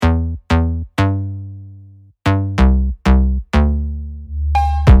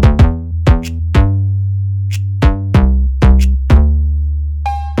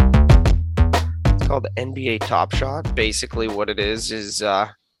NBA Top Shot. Basically, what it is it's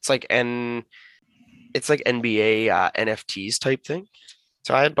like NBA NFTs type thing.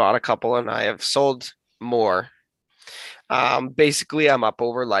 So I had bought a couple and I have sold more. Basically, I'm up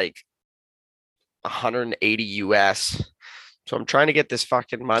over like 180 US. So I'm trying to get this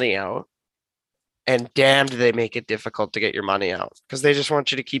fucking money out. And damn, do they make it difficult to get your money out because they just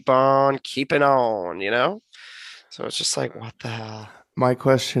want you to keep on keeping on, you know? So it's just like, what the hell? My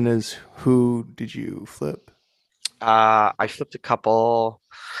question is, who did you flip? I flipped a couple.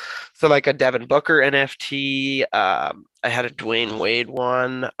 So like a Devin Booker NFT. I had a Dwayne Wade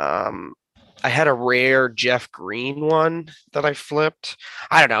one. I had a rare Jeff Green one that I flipped.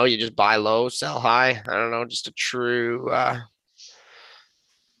 I don't know. You just buy low, sell high. I don't know. Just a true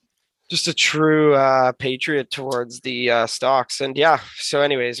patriot towards the stocks. And yeah. So,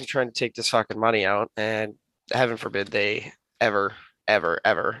 anyways, I'm trying to take this fucking money out, and heaven forbid they ever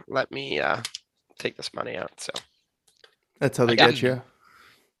let me take this money out. So That's how I they get didn't. you.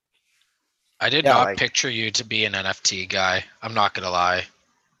 I did yeah, not like picture you to be an NFT guy. I'm not gonna lie.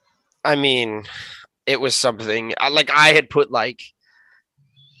 I mean, it was something like I had put like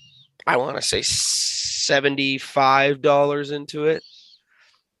I want to say $75 into it,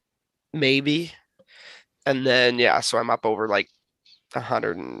 maybe. And then yeah, so I'm up over like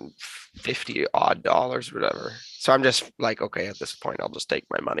 150 odd dollars, whatever. So I'm just like, okay, at this point, I'll just take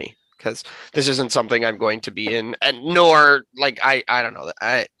my money because this isn't something I'm going to be in, and nor like I don't know.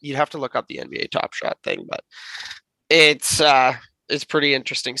 You'd have to look up the NBA Top Shot thing, but it's pretty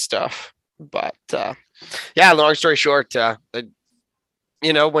interesting stuff. But yeah, long story short,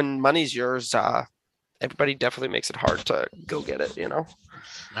 when money's yours, everybody definitely makes it hard to go get it.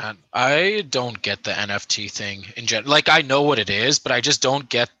 Man, I don't get the NFT thing in general. Like, I know what it is, but I just don't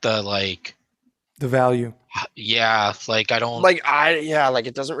get the The value. yeah, like I don't. Like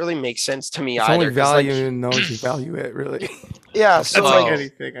it doesn't really make sense to me It's only either. 'Cause, value like, in those who value it, really. yeah, It's so like like, Well,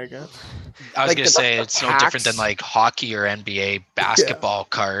 anything, I guess. I was like gonna the say it's no different than packs. like hockey or NBA Yeah. basketball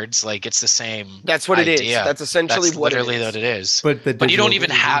cards. Like it's the same That's what it is. idea. That's essentially That's what it literally is. what it is. But the But you don't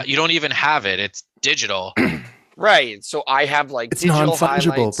digital even version. have it. It's digital. Right. So I have like It's digital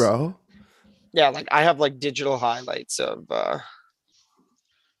non-fungible, highlights. bro. Yeah, like I have like digital highlights of But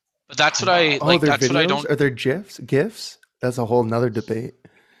that's what I Oh, like. they're That's what I videos? don't. Are there GIFs? GIFs? That's a whole nother debate.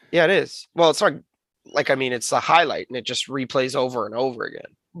 yeah, it is. Well, it's not like I mean it's the highlight and it just replays over and over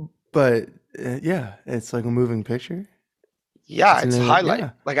again. But yeah, it's like a moving picture. Yeah, It's it's a an highlight. yeah.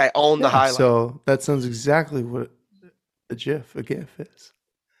 Like I own the Yeah, highlight. so that sounds exactly what a GIF is.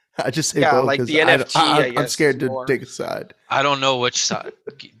 I just say Yeah, both like because the NFT, I I'm guess, is scared to more. take a side. I don't know which side.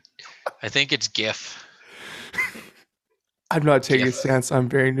 I think it's GIF. I'm not taking a GIF. stance. I'm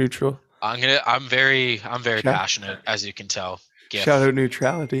very neutral. I'm very Shout, passionate, as you can tell. shout GIF. out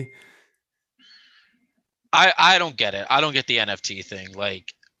neutrality. I don't get it. I don't get the NFT thing.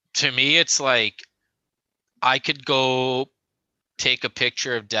 Like, to me, it's like I could go take a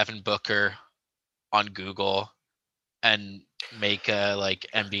picture of Devin Booker on Google and make a like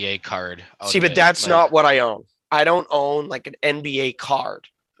NBA card out See, of but it. that's Like, not what I own. I don't own like an NBA card.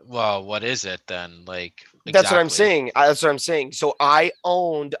 well, what is it then? Like, That's what I'm exactly. saying. That's what I'm saying. So I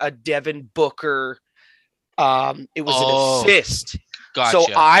owned a Devin Booker. It was an Oh, assist. So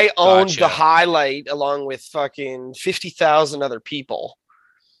gotcha. I owned the Gotcha. highlight along with fucking 50,000 other people.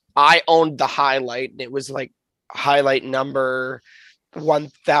 I owned the highlight, and it was like highlight number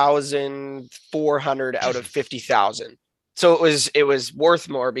 1,400 out of 50,000. So it was worth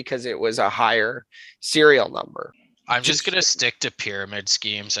more because it was a higher serial number. I'm just Just gonna stick to pyramid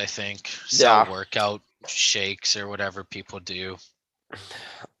schemes, I think. Sell yeah, workout shakes or whatever people do.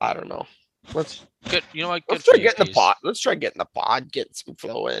 I don't know. Let's Good, you know what? Good let's for try you, getting the Peas. pot. Let's try getting the pod, getting some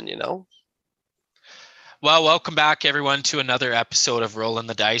flow in. Well, welcome back, everyone, to another episode of Rollin'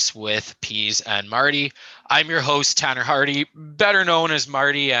 the Dice with Peas and Marty. I'm your host, Tanner Hardy, better known as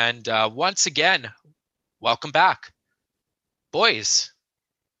Marty, and once again, welcome back. Boys,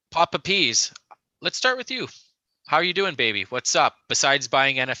 Papa Peas, let's start with you. How are you doing, baby? What's up? Besides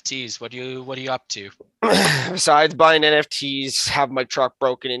buying NFTs, what are you up to? Besides buying NFTs, have my truck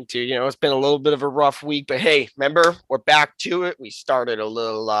broken into, it's been a little bit of a rough week, but hey, remember, we're back to it. We started a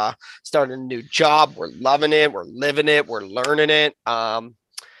new job. We're loving it. We're living it. We're learning it. Other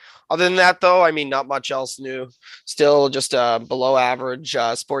than that, though, I mean, not much else new. Still just a below average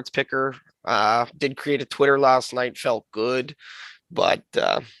sports picker. Did create a Twitter last night. Felt good, but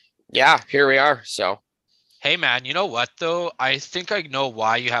yeah, here we are. So Hey, man, you know what, though? I think I know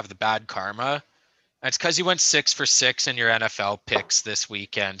why you have the bad karma. It's because you went 6 for 6 in your NFL picks this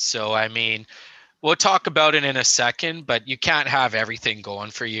weekend. So, I mean, We'll talk about it in a second, but you can't have everything going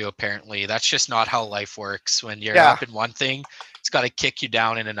for you, apparently. That's just not how life works. When you're Yeah. up in one thing, it's got to kick you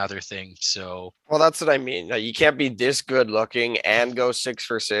down in another thing. So, Well, that's what I mean. You can't be this good looking and go 6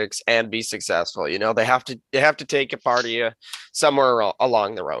 for 6 and be successful. They have to take a part of you somewhere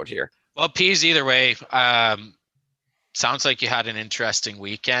along the road here. well, Peas, either way, sounds like you had an interesting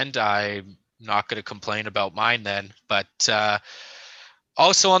weekend. I'm not going to complain about mine then. But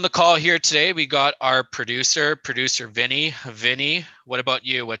also on the call here today, we got our producer Vinny. Vinny, what about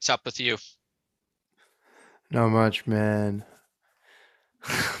you? What's up with you? Not much, man.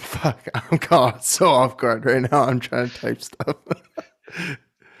 Fuck, I'm caught so off guard right now. I'm trying to type stuff.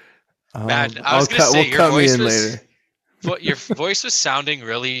 Man, I was gonna say We'll cut me in later. your voice was sounding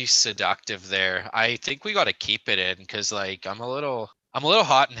really seductive there. I think we got to keep it in because like I'm a little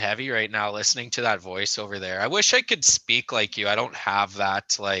hot and heavy right now listening to that voice over there. I wish I could speak like you. I don't have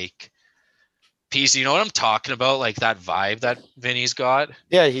that like piece. You know what I'm talking about? Like that vibe that Vinny's got.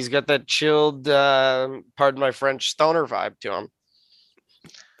 Yeah, he's got that chilled, pardon my French, stoner vibe to him.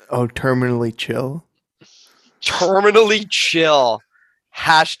 Oh, terminally chill. Terminally chill.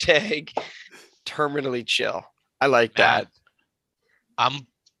 Hashtag terminally chill. I like Man, that. I'm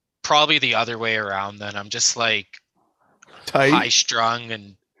probably the other way around then. I'm just like Tight. high strung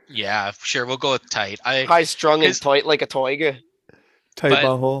and yeah, sure we'll go with tight. High strung and tight like a toiga. Tight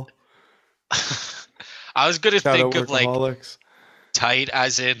butthole. I was gonna Shout think out of like workaholics. tight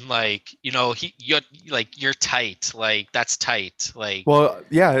as in like you're tight, like that's tight, like Well,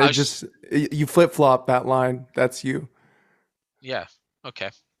 yeah, you flip flop that line. That's you. yeah, okay,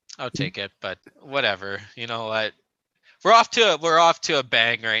 I'll take it, but whatever. You know what, we're off to a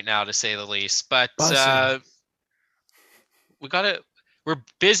bang right now, to say the least. But we're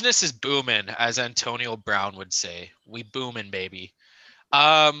business is booming, as Antonio Brown would say. We booming, baby.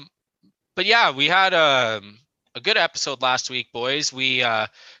 But yeah, we had a good episode last week, boys. We kind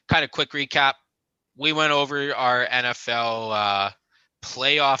of quick recap. We went over our NFL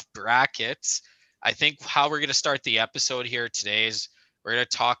playoff brackets. I think how we're going to start the episode here today is we're going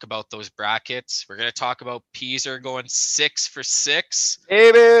to talk about those brackets. We're going to talk about Peaser going 6 for 6.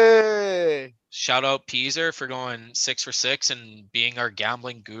 Baby! Shout out Peaser for going 6 for 6 and being our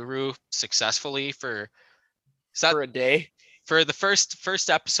gambling guru successfully for a day. For the first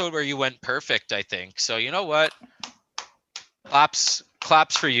episode where you went perfect, I think. So you know what? Claps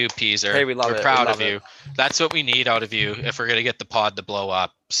for you, Peaser. Hey, we love We're it. proud of you. That's what we need out of you if we're gonna get the pod to blow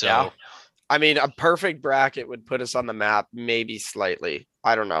up. So yeah. I mean, a perfect bracket would put us on the map, maybe slightly.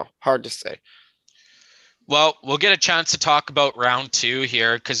 I don't know. Hard to say. Well, we'll get a chance to talk about round 2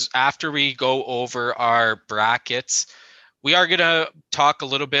 here, because after we go over our brackets, we are gonna talk a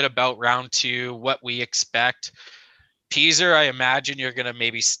little bit about round 2, what we expect. Peaser, I imagine you're going to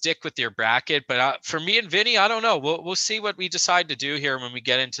maybe stick with your bracket, but for me and Vinny, I don't know. We'll see what we decide to do here when we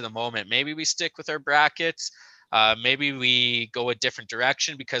get into the moment. Maybe we stick with our brackets. Maybe we go a different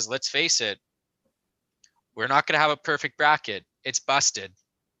direction, because let's face it, we're not going to have a perfect bracket. It's busted,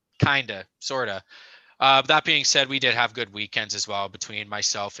 kind of, sort of. That being said, we did have good weekends as well between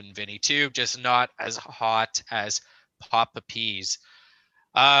myself and Vinny too, just not as hot as Papa Peas.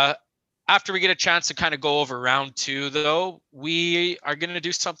 After we get a chance to kind of go over round 2, though, we are going to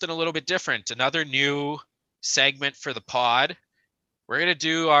do something a little bit different. Another new segment for the pod. We're going to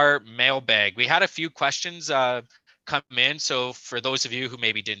do our mailbag. We had a few questions come in. So for those of you who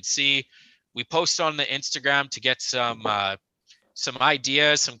maybe didn't see, we posted on the Instagram to get some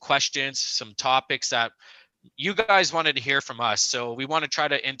ideas, some questions, some topics that you guys wanted to hear from us. So we want to try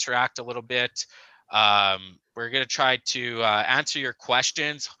to interact a little bit. We're going to try to answer your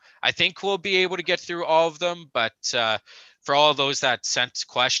questions. I think we'll be able to get through all of them, but for all of those that sent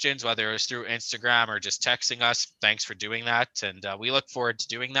questions, whether it was through Instagram or just texting us, thanks for doing that. And we look forward to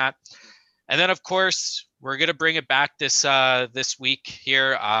doing that. And then, of course, we're going to bring it back this week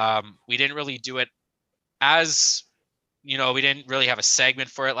here. We didn't really do it as, we didn't really have a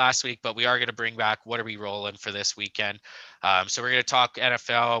segment for it last week, but we are going to bring back What Are We Rolling for this weekend. So we're going to talk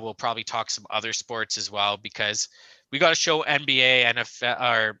NFL. We'll probably talk some other sports as well, because we got to show NBA, NFL,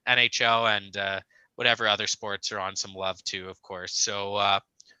 or NHL, and whatever other sports are on some love too, of course. So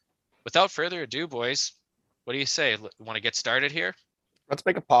without further ado, boys, what do you say? Want to get started here? Let's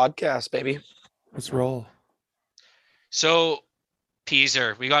make a podcast, baby. Let's roll. So,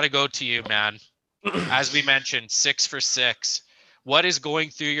 Peaser, we got to go to you, man. As we mentioned, 6 for 6. What is going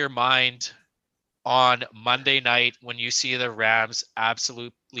through your mind on Monday night when you see the Rams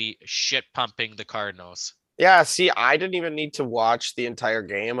absolutely shit pumping the Cardinals? Yeah, see, I didn't even need to watch the entire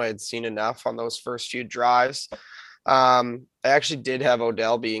game. I had seen enough on those first few drives I actually did have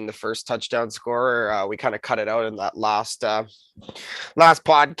Odell being the first touchdown scorer. We kind of cut it out in that last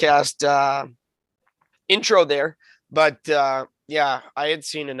podcast intro there, but yeah, I had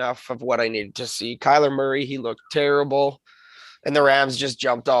seen enough of what I needed to see. Kyler Murray, he looked terrible, and the Rams just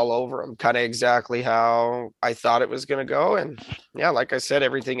jumped all over him, kind of exactly how I thought it was going to go. And yeah, like I said,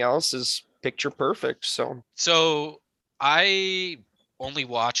 everything else is picture perfect. So I only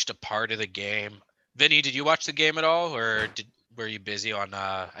watched a part of the game. Vinny, did you watch the game at all, or were you busy on?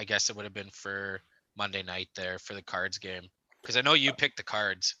 I guess it would have been for Monday night there for the Cards game, because I know you picked the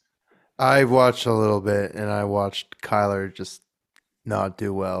Cards. I watched a little bit, and I watched Kyler just not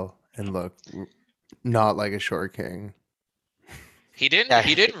do well and look not like a short king. He didn't. Yeah.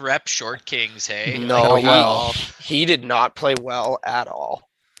 He didn't rep Short Kings. Hey, No, like, at all. he did not play well at all.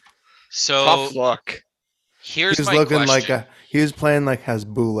 So Tough luck. here's He was my looking question. he was playing like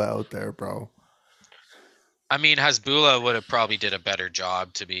Hasbulla out there, bro. I mean, Hasbulla would have probably did a better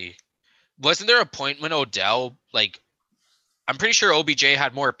job to be. Wasn't there a point when Odell, like, I'm pretty sure OBJ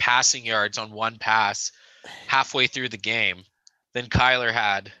had more passing yards on one pass halfway through the game than Kyler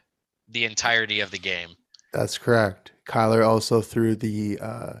had the entirety of the game. That's correct. Kyler also threw the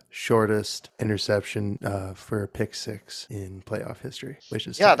shortest interception for a pick six in playoff history, which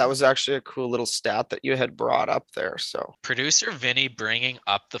is Yeah, that was actually a cool little stat that you had brought up there. So Producer Vinny bringing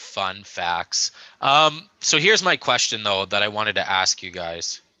up the fun facts. So here's my question though that I wanted to ask you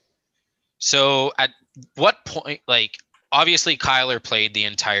guys. So at what point, like, obviously Kyler played the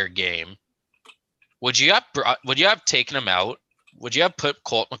entire game. Would you have taken him out? Would you have put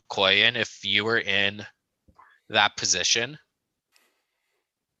Colt McCoy in if you were in that position?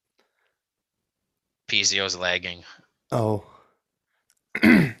 Pizio's lagging. Oh.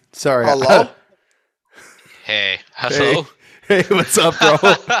 Sorry. hello. Hey, hello. Hey, what's up, bro?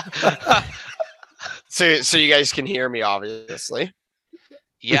 So you guys can hear me, obviously.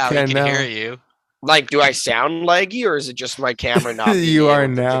 Yeah, we can can now. hear you. Like, do I sound laggy, or is it just my camera not? being You are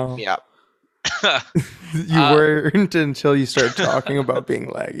able to pick now. me up? You weren't until you started talking about being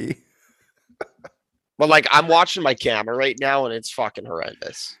laggy. Well, like, I'm watching my camera right now, and it's fucking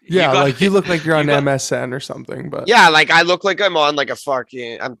horrendous. Yeah, you look like you're on you got- MSN or something, but Yeah, like I look like I'm on like a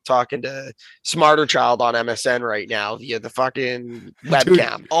fucking. I'm talking to Smarter Child on MSN right now via the fucking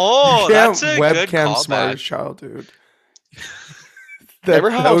webcam. Oh, you can't that's a good webcam smarter callback. child, dude.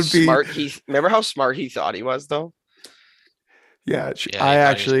 Remember that how would be smart he? Remember how smart he thought he was, though. Yeah, yeah. I he thought he was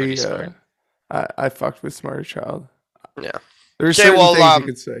actually pretty smart. I fucked with smarter child. Yeah. There's Okay, certain well, things you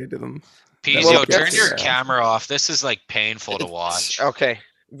could say to them. Pizio, Well, turn yes. your camera off. This is like painful to It's- watch. Okay,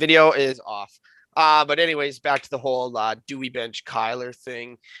 video is off. But anyways, back to the whole do we bench Kyler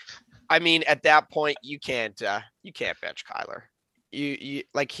thing. I mean, at that point, you can't bench Kyler. You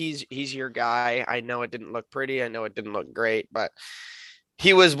like he's your guy. I know it didn't look pretty. I know it didn't look great, but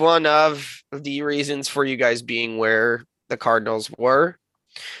he was one of the reasons for you guys being where the Cardinals were.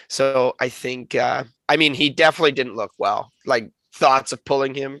 So I think, I mean, he definitely didn't look well. Like thoughts of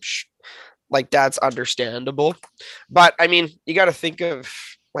pulling him, like that's understandable. But I mean, you got to think of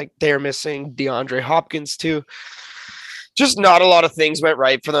like they're missing DeAndre Hopkins too. Just not a lot of things went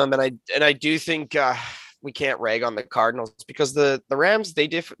right for them, and I do think we can't rag on the Cardinals because the Rams they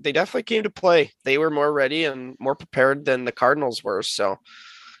definitely came to play. They were more ready and more prepared than the Cardinals were. So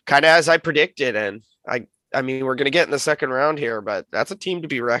kind of as I predicted, and I mean we're gonna get in the second round here, but that's a team to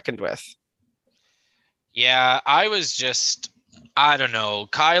be reckoned with. Yeah, I don't know.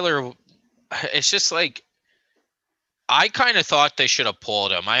 Kyler, it's just like, I kind of thought they should have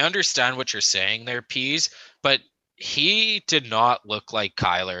pulled him. I understand what you're saying there, Pease, but he did not look like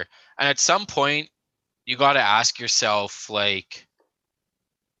Kyler. And at some point, you got to ask yourself, like,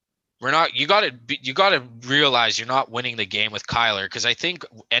 you got to realize you're not winning the game with Kyler, because I think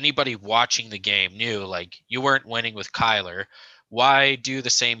anybody watching the game knew, like, you weren't winning with Kyler. Why do the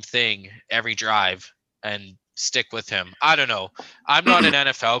same thing every drive and stick with him? I don't know. I'm not an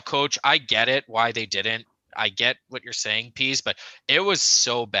NFL coach. I get it why they didn't. I get what you're saying, Pease, but it was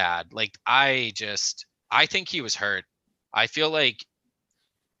so bad. Like, I think he was hurt. I feel like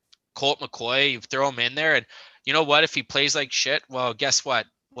Colt McCoy, you throw him in there, and you know what? If he plays like shit, well, guess what?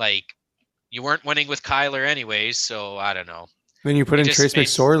 Like, you weren't winning with Kyler anyways, so I don't know. Then you put in just Trace made-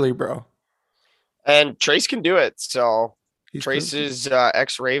 McSorley, bro. And Trace can do it. So He's Trace good. is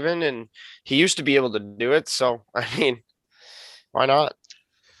ex-Raven, and he used to be able to do it. So I mean, why not?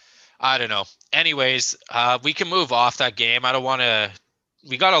 I don't know. Anyways, we can move off that game. I don't want to.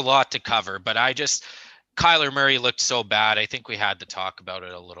 We got a lot to cover, but Kyler Murray looked so bad. I think we had to talk about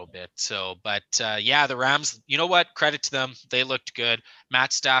it a little bit. So, but yeah, the Rams, you know what? Credit to them. They looked good.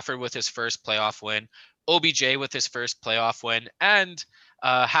 Matt Stafford with his first playoff win. OBJ with his first playoff win and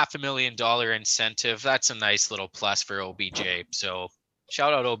 $500,000 incentive. That's a nice little plus for OBJ. So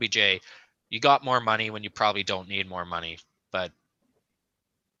shout out OBJ. You got more money when you probably don't need more money, but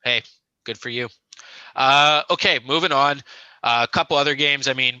hey, good for you. Okay, moving on. A couple other games.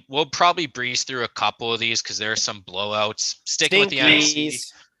 I mean, we'll probably breeze through a couple of these because there are some blowouts. Sticking with the NFC.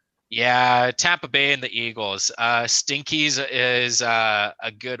 Stinkies. Yeah, Tampa Bay and the Eagles. Stinkies is a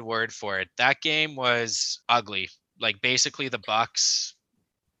good word for it. That game was ugly. Like basically the Bucks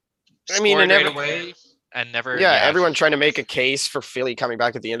I mean, scored right away and never. yeah, Yeah, everyone trying to make a case for Philly coming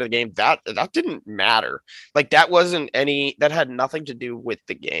back at the end of the game. That didn't matter. Like that wasn't any. That had nothing to do with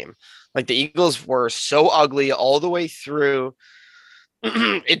the game. Like the Eagles were so ugly all the way through.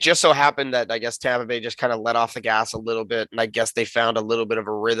 It just so happened that I guess Tampa Bay just kind of let off the gas a little bit, and I guess they found a little bit of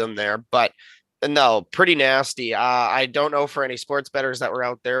a rhythm there. But no, pretty nasty. I don't know for any sports bettors that were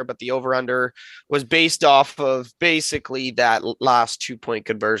out there, but the over under was based off of basically that last 2 point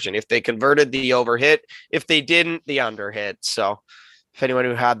conversion. If they converted, the over hit. If they didn't, the under hit. So if anyone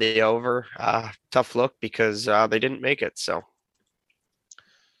who had the over, tough look because they didn't make it. So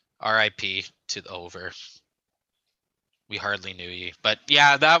RIP to the over. We hardly knew you, but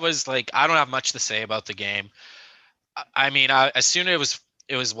yeah, that was like I don't have much to say about the game. I mean, as soon as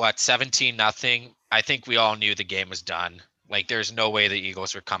it was what 17-0. I think we all knew the game was done. Like, there's no way the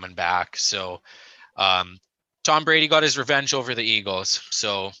Eagles were coming back. So, Tom Brady got his revenge over the Eagles.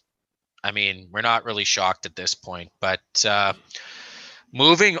 So, I mean, we're not really shocked at this point. But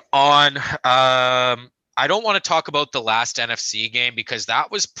moving on, I don't want to talk about the last NFC game because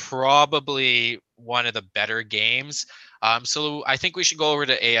that was probably one of the better games. So I think we should go over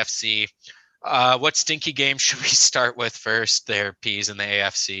to AFC. What stinky game should we start with first there, Peas, in the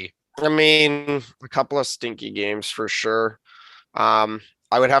AFC? I mean, a couple of stinky games for sure. I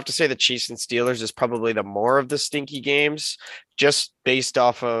would have to say the Chiefs and Steelers is probably the more of the stinky games, just based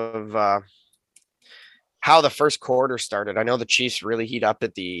off of how the first quarter started. I know the Chiefs really heat up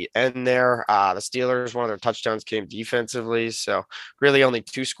at the end there. The Steelers, one of their touchdowns came defensively. So really only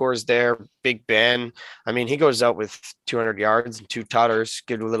two scores there. Big Ben, I mean, he goes out with 200 yards and two tutters.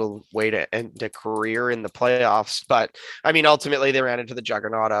 Good little way to end a career in the playoffs. But I mean, ultimately they ran into the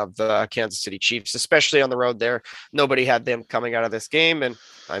juggernaut of the Kansas City Chiefs, especially on the road there. Nobody had them coming out of this game. And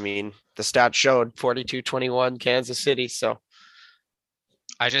I mean, the stats showed 42-21 Kansas City. So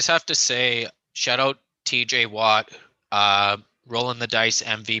I just have to say, shout out TJ Watt, rolling the dice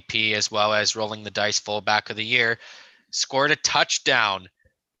MVP, as well as rolling the dice fullback of the year, scored a touchdown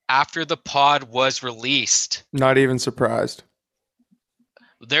after the pod was released. Not even surprised.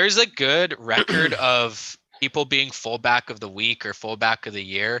 There's a good record of people being fullback of the week or fullback of the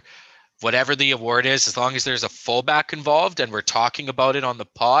year, whatever the award is, as long as there's a fullback involved and we're talking about it on the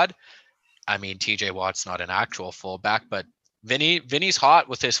pod. I mean, TJ Watt's not an actual fullback, but Vinny's hot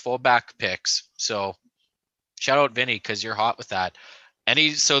with his fullback picks. So shout out Vinny, because you're hot with that.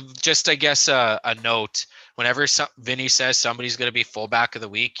 So just, I guess, a note, whenever Vinny says somebody's going to be fullback of the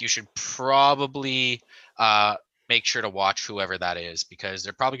week, you should probably make sure to watch whoever that is, because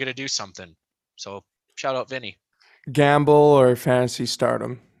they're probably going to do something. So shout out Vinny. Gamble or fantasy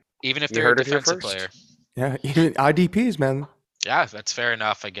stardom. Even if they're a defensive player. Yeah, even IDPs, man. Yeah, that's fair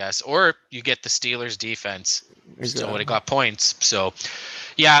enough, I guess. Or you get the Steelers defense. Exactly. Still would have got points. So,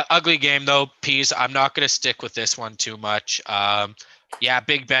 yeah, ugly game, though, Peas. I'm not going to stick with this one too much. Yeah,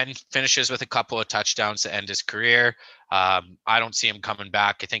 Big Ben finishes with a couple of touchdowns to end his career. I don't see him coming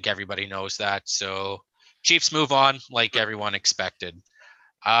back. I think everybody knows that. So, Chiefs move on like everyone expected.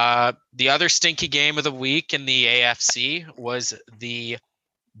 The other stinky game of the week in the AFC was the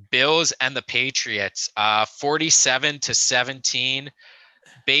Bills and the Patriots, 47-17.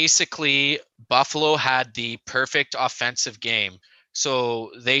 Basically, Buffalo had the perfect offensive game. So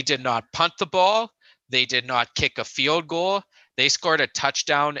they did not punt the ball. They did not kick a field goal. They scored a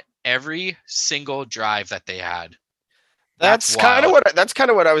touchdown every single drive that they had. That's kind of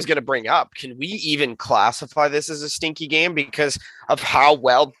what I was going to bring up. Can we even classify this as a stinky game because of how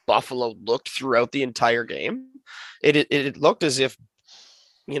well Buffalo looked throughout the entire game? It looked as if,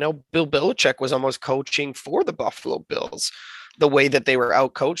 Bill Belichick was almost coaching for the Buffalo Bills. The way that they were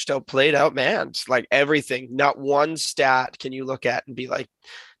outcoached, outplayed, outmanned, like everything. Not one stat can you look at and be like,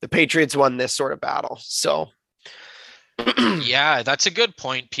 the Patriots won this sort of battle. So, yeah, that's a good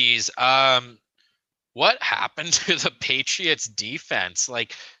point, Peas. What happened to the Patriots defense?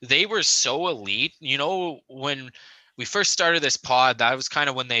 Like, they were so elite. When we first started this pod, that was kind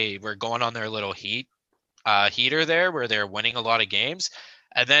of when they were going on their little heater there, where they're winning a lot of games.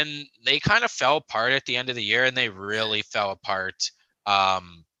 And then they kind of fell apart at the end of the year, and they really fell apart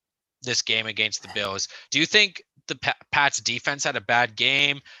this game against the Bills. Do you think the Pats defense had a bad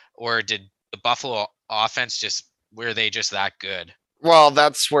game, or did the Buffalo offense were they just that good? Well,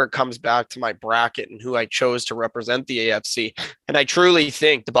 that's where it comes back to my bracket and who I chose to represent the AFC. And I truly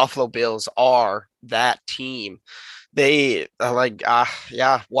think the Buffalo Bills are that team. They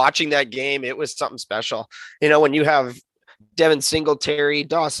yeah, watching that game, it was something special. When you have Devin Singletary,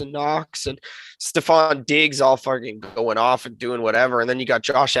 Dawson Knox, and Stephon Diggs all fucking going off and doing whatever. And then you got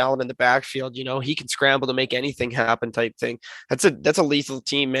Josh Allen in the backfield, he can scramble to make anything happen type thing. That's a lethal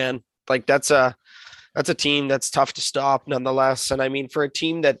team, man. Like that's a team that's tough to stop nonetheless. And I mean, for a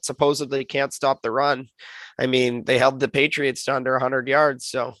team that supposedly can't stop the run, I mean, they held the Patriots to under 100 yards.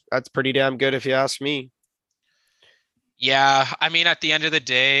 So that's pretty damn good if you ask me. Yeah, I mean, at the end of the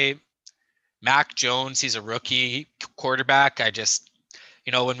day, Mac Jones, he's a rookie quarterback.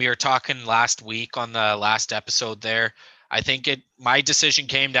 When we were talking last week on the last episode there, I think my decision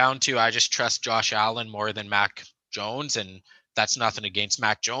came down to I just trust Josh Allen more than Mac Jones, and that's nothing against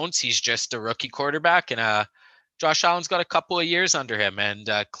Mac Jones. He's just a rookie quarterback, and Josh Allen's got a couple of years under him, and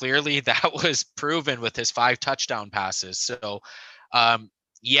clearly that was proven with his 5 touchdown passes. So,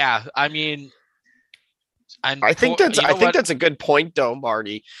 yeah, I mean, and I think that's you know I think what? that's a good point though,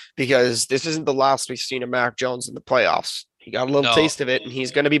 Marty, because this isn't the last we've seen of Mac Jones in the playoffs. He got a little No, taste of it, and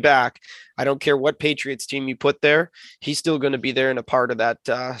he's going to be back. I don't care what Patriots team you put there; he's still going to be there and a part of that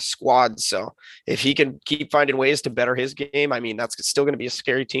squad. So if he can keep finding ways to better his game, I mean, that's still going to be a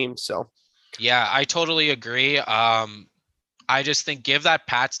scary team. So yeah, I totally agree. I just think give that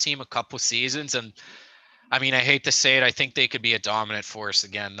Pats team a couple seasons, and I mean, I hate to say it, I think they could be a dominant force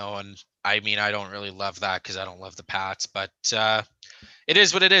again, though. And I mean, I don't really love that because I don't love the Pats, but it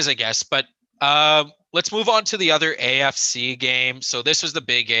is what it is, I guess. But let's move on to the other AFC game. So this was the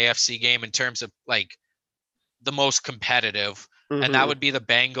big AFC game in terms of like the most competitive, and that mm-hmm. would be the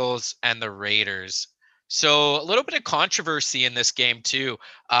Bengals and the Raiders. So a little bit of controversy in this game too.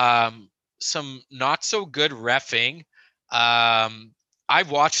 Some not so good reffing. I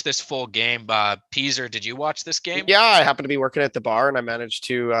watched this full game. Peaser, did you watch this game? Yeah, I happened to be working at the bar and I managed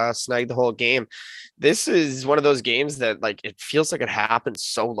to snag the whole game. This is one of those games that like it feels like it happened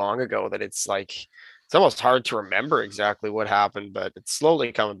so long ago that it's like it's almost hard to remember exactly what happened, but it's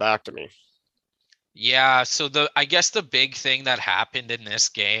slowly coming back to me. Yeah, so I guess the big thing that happened in this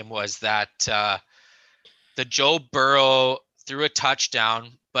game was that the Joe Burrow threw a touchdown,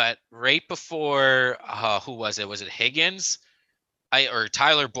 but right before who was it? Was it Higgins? Or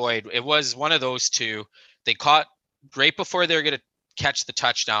Tyler Boyd? It was one of those two. They caught right before they were going to catch the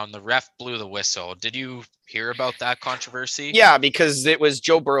touchdown. The ref blew the whistle. Did you hear about that controversy? Yeah, because it was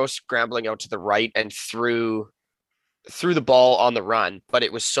Joe Burrow scrambling out to the right and threw the ball on the run, but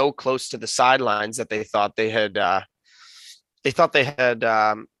it was so close to the sidelines that they thought they had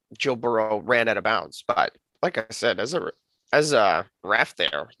Joe Burrow ran out of bounds. But like I said, as a ref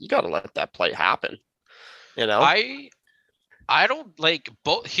there, you got to let that play happen. You know, I don't like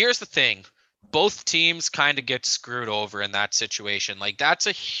both. Here's the thing. Both teams kind of get screwed over in that situation. Like that's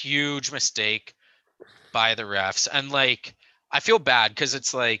a huge mistake by the refs. And like I feel bad because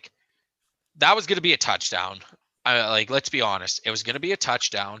it's like that was going to be a touchdown. Like let's be honest, it was going to be a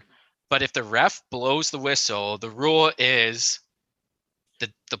touchdown. But if the ref blows the whistle, the rule is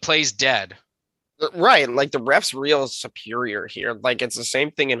the play's dead. right? Like the ref's real superior here. Like it's the same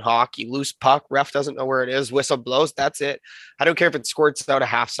thing in hockey. Loose puck, ref doesn't know where it is. Whistle blows, that's it. I don't care if it squirts out a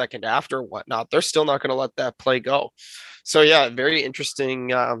half second after or whatnot. They're still not going to let that play go. So yeah, very interesting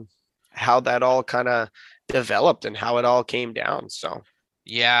how that all kind of developed and how it all came down. So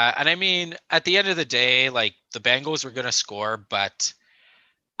Yeah, and I mean, at the end of the day, like the Bengals were going to score, but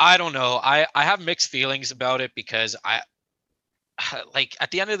I don't know. I have mixed feelings about it because I like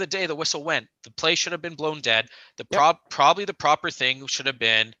at the end of the day, the whistle went. The play should have been blown dead. yep. Probably the proper thing should have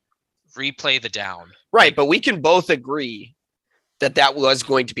been replay the down. Right, Like, but we can both agree that that was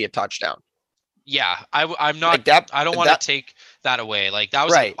going to be a touchdown. yeah, I'm Like not. that. I don't want to That take that away. Like that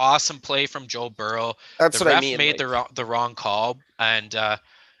was an right. awesome play from Joe Burrow. That's The what I ref mean. made Like the wrong call, and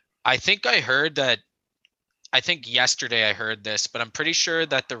I think I heard that. I think yesterday I heard this, but I'm pretty sure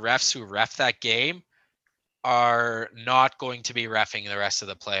that the refs who ref that game are not going to be reffing the rest of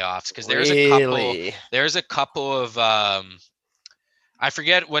the playoffs because really. there's a couple of I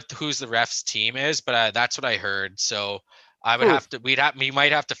forget whose the refs team is, but that's what I heard. So I would Hmm. have to we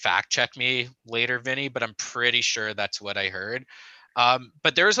might have to fact check me later, Vinny, but I'm pretty sure that's what I heard.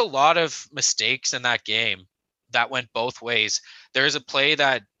 But there's a lot of mistakes in that game that went both ways. There's a play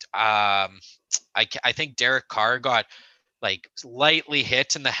that I think Derek Carr got like lightly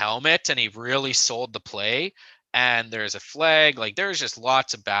hit in the helmet and he really sold the play. and there's a flag. Like there's just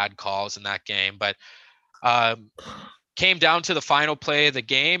lots of bad calls in that game, but came down to the final play of the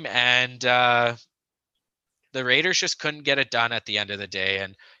game, and the Raiders just couldn't get it done at the end of the day.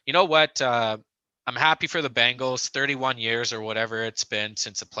 And you know what? I'm happy for the Bengals. 31 years or whatever it's been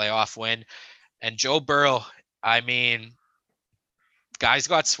since a playoff win, and Joe Burrow. I mean, guy's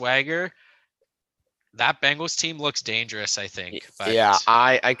got swagger. That Bengals team looks dangerous, I think. But Yeah,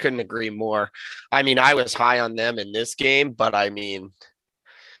 I couldn't agree more. I mean, I was high on them in this game, but I mean,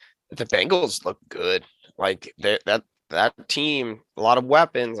 the Bengals look good. Like that team, a lot of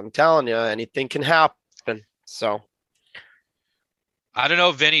weapons. I'm telling you, anything can happen. So I don't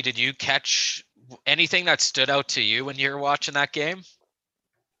know, Vinny, did you catch anything that stood out to you when you were watching that game?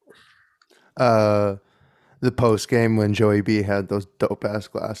 The post game when Joey B had those dope ass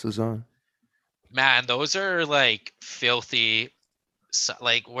glasses on. Man, those are like filthy.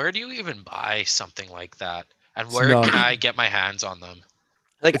 Like, where do you even buy something like that? And where can I get my hands on them?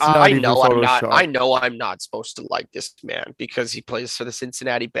 like It's not even Photoshop. I know I'm not supposed to like this man because he plays for the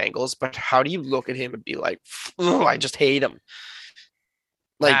Cincinnati Bengals, but how do you look at him and be like, oh, I just hate him?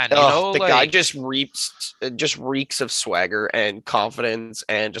 Like, Man, you know, the like, guy just reeks of swagger and confidence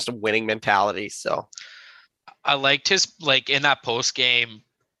and just a winning mentality. So I liked his, like, in that post game,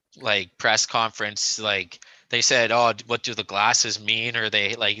 like, press conference, like, they said, oh, what do the glasses mean? Or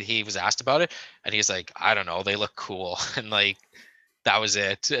they, like, he was asked about it, and he's like, I don't know, they look cool. And like, that was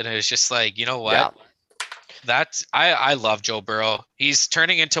it. And it was just like, you know what? yeah, I love Joe Burrow. He's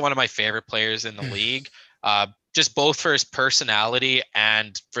turning into one of my favorite players in the league. Just both for his personality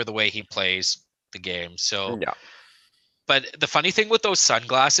and for the way he plays the game. So, yeah. but the funny thing with those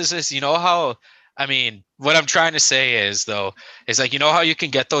sunglasses is, you know how, I mean, what I'm trying to say is though, is like, you know how you can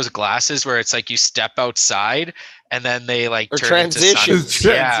get those glasses where it's like you step outside and then they like Or turn into transitions.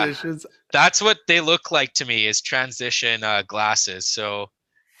 Yeah, Transitions. that's what they look like to me, is transition glasses. So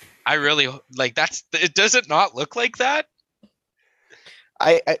I really like it. Does it not look like that?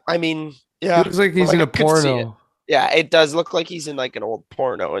 I mean, yeah. It looks like he's in I a could see it. porno. Yeah, it does look like he's in like an old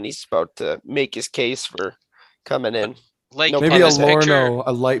porno and he's about to make his case for coming in. Like No Maybe pun a intended. Lorno,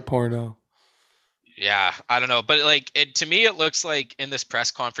 a light porno. Yeah, I don't know, but like to me, it looks like in this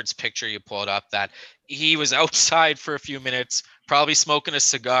press conference picture you pulled up that he was outside for a few minutes, probably smoking a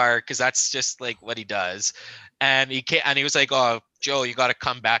cigar because that's just like what he does, and he was like, "Oh, Joe, you got to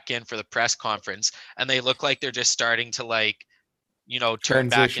come back in for the press conference," and they look like they're just starting to like, you know, turn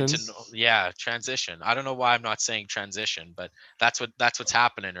back into transition. I don't know why I'm not saying transition, but that's what's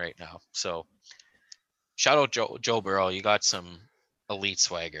happening right now. So shout out Joe Burrow, you got some elite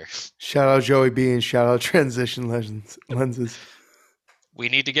swagger. Shout out Joey B and shout out Transition Lenses. We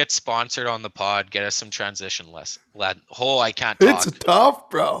need to get sponsored on the pod. Get us some transition I can't talk. It's tough,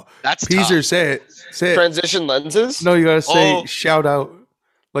 bro. That's Peaser, tough. say it. Say it. Transition lenses? No, you gotta say Oh. shout out.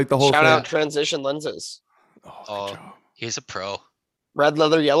 Like the whole Shout thing. out transition lenses. Oh, Oh, good job. he's a pro. Red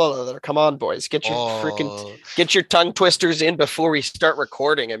leather, yellow leather. Come on, boys. Get your get your tongue twisters in before we start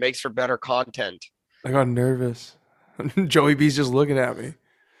recording. It makes for better content. I got nervous. Joey B's just looking at me.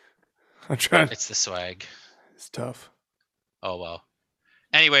 I'm trying. It's the swag. It's tough. Oh well.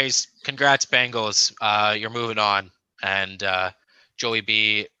 Anyways, congrats Bengals. You're moving on, and Joey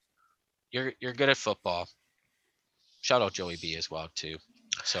B, you're good at football. Shout out Joey B as well too.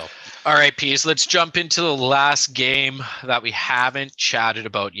 So, all right, Peas, let's jump into the last game that we haven't chatted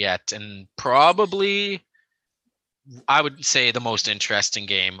about yet, and probably I would say the most interesting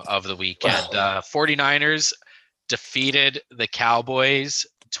game of the weekend. 49ers defeated the Cowboys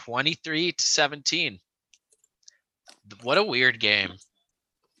 23-17. What a weird game.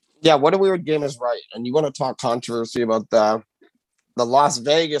 Yeah, what a weird game is right. And you want to talk controversy about the Las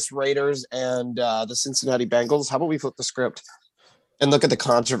Vegas Raiders and the Cincinnati Bengals? How about we flip the script and look at the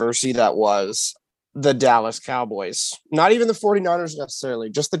controversy that was the Dallas Cowboys? Not even the 49ers necessarily,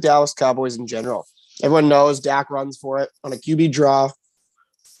 just the Dallas Cowboys in general. Everyone knows Dak runs for it on a QB draw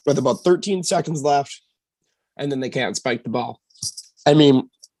with about 13 seconds left, and then they can't spike the ball. I mean,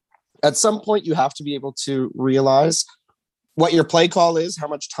 at some point, you have to be able to realize what your play call is, how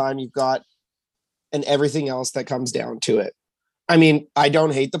much time you've got, and everything else that comes down to it. I mean, I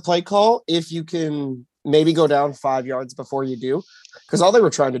don't hate the play call if you can maybe go down 5 yards before you do, because all they were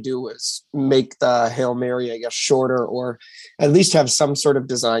trying to do was make the Hail Mary, I guess, shorter, or at least have some sort of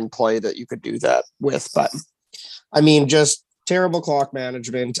design play that you could do that with. But I mean, just terrible clock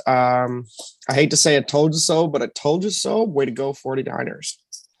management. I hate to say I told you so, but I told you so. Way to go, 49ers.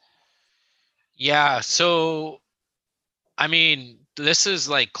 Yeah, so I mean, this is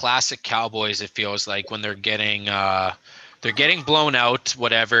like classic Cowboys, it feels like, when they're getting blown out,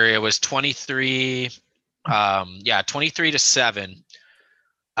 whatever. It was 23 23-7.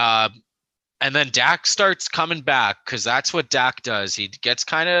 And then Dak starts coming back because that's what Dak does. He gets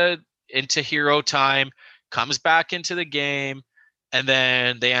kind of into hero time, comes back into the game, and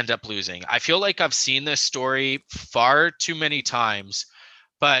then they end up losing. I feel like I've seen this story far too many times,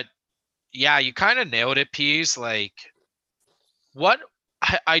 but yeah, you kind of nailed it, Pease. Like, what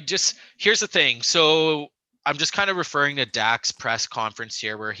I just here's the thing. So I'm just kind of referring to Dak's press conference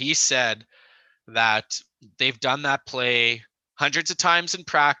here, where he said that they've done that play hundreds of times in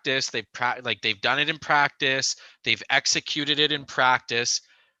practice. They've done it in practice. They've executed it in practice.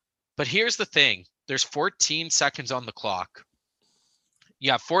 But here's the thing: there's 14 seconds on the clock.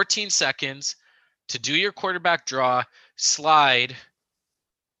 You have 14 seconds to do your quarterback draw, slide,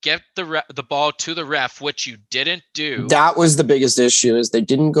 get the ball to the ref, which you didn't do. That was the biggest issue, is they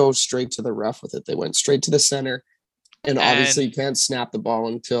didn't go straight to the ref with it. They went straight to the center. And obviously you can't snap the ball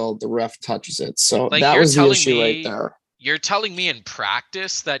until the ref touches it. So like, that was the issue right there. You're telling me in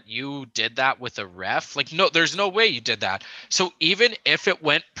practice that you did that with a ref? Like, no, there's no way you did that. So even if it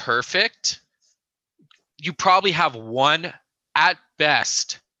went perfect, you probably have one, at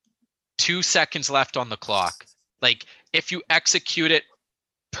best, 2 seconds left on the clock. Like, if you execute it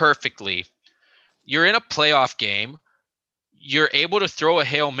perfectly, you're in a playoff game. You're able to throw a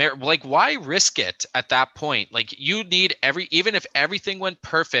Hail Mary. Like, why risk it at that point? Like, you need even if everything went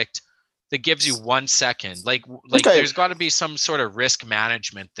perfect, that gives you 1 second. Like okay. There's got to be some sort of risk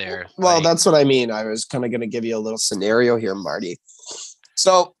management there. Well, that's what I mean. I was kind of going to give you a little scenario here, Marty.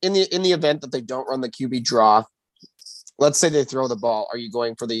 So in the event that they don't run the QB draw, let's say they throw the ball. Are you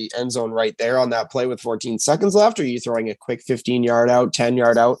going for the end zone right there on that play with 14 seconds left? Or are you throwing a quick 15-yard out,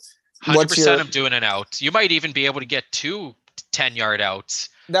 10-yard out? 100% I'm doing an out. You might even be able to get 2 10-yard outs.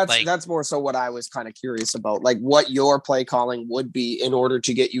 That's more so what I was kind of curious about, like what your play calling would be in order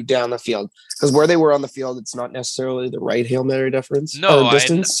to get you down the field. Because where they were on the field, it's not necessarily the right Hail Mary distance.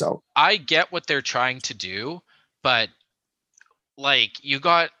 So I get what they're trying to do, but like, you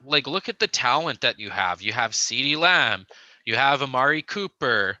got, like, look at the talent that you have. You have CeeDee Lamb, you have Amari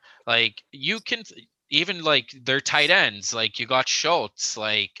Cooper. Like, you can even, like, their tight ends. Like, you got Schultz.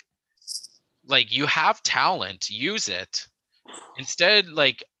 Like you have talent. Use it. Instead,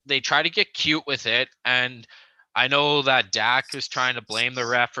 like, they try to get cute with it, and I know that Dak is trying to blame the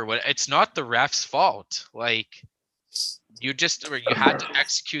ref or what. It's not the ref's fault. Like, you had to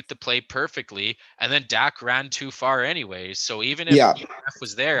execute the play perfectly, and then Dak ran too far anyways. So even if the ref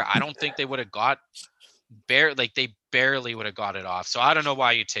was there, I don't think they would have they barely would have got it off. So I don't know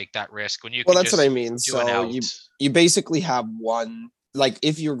why you take that risk when you can that's just what I mean. So you basically have one, like,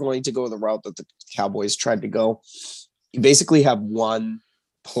 if you're going to go the route that the Cowboys tried to go, you basically have one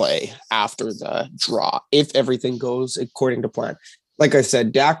play after the draw if everything goes according to plan. Like I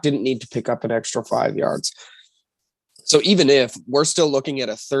said, Dak didn't need to pick up an extra 5 yards. So even if we're still looking at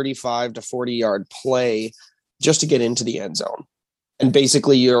a 35 to 40 yard play just to get into the end zone, and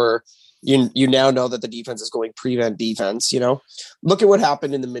basically you now know that the defense is going prevent defense. Look at what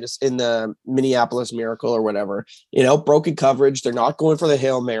happened in the Minneapolis Miracle or whatever. Broken coverage. They're not going for the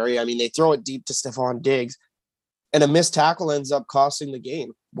Hail Mary. I mean, they throw it deep to Stephon Diggs, and a missed tackle ends up costing the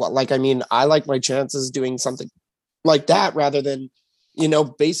game. I like my chances doing something like that rather than,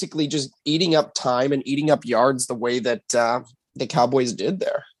 basically just eating up time and eating up yards the way that the Cowboys did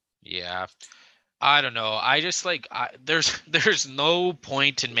there. Yeah. I don't know. I just there's no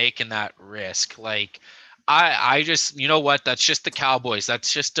point in making that risk. Like, I just, you know what? That's just the Cowboys.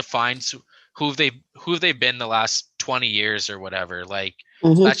 That's just defines who they've been the last 20 years or whatever. Like,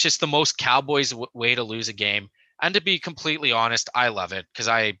 that's just the most Cowboys way to lose a game. And to be completely honest, I love it because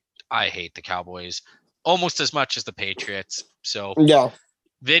I hate the Cowboys almost as much as the Patriots. So yeah,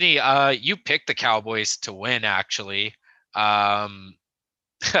 Vinny, you picked the Cowboys to win, actually.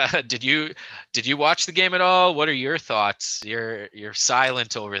 Did you watch the game at all? What are your thoughts? You're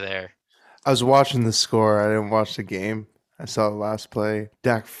silent over there. I was watching the score. I didn't watch the game. I saw the last play.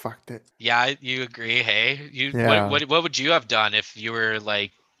 Dak fucked it. Yeah, you agree. Hey, Yeah. What would you have done if you were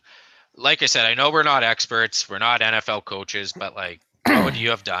like I said, I know we're not experts, we're not NFL coaches, but like, what would you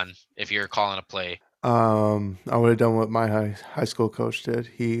have done if you were calling a play? I would have done what my high school coach did.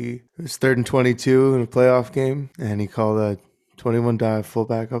 It was 3rd and 22 in a playoff game, and he called a 21 dive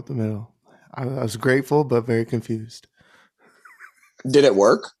fullback up the middle. I was grateful, but very confused. Did it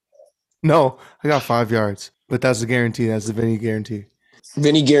work? No, I got 5 yards, but that's the guarantee. That's the Vinny guarantee.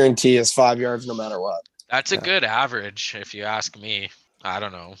 Vinny guarantee is 5 yards no matter what. That's a good average, if you ask me. I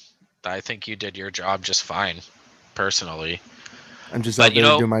don't know. I think you did your job just fine, personally. I'm just out there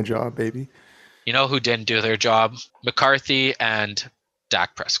to do my job, baby. You know who didn't do their job? McCarthy and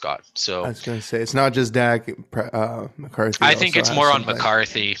Dak Prescott. So I was going to say, it's not just Dak. McCarthy. I think also it's has more on something.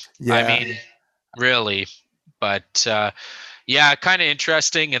 McCarthy. Yeah. I mean, really. But yeah, kind of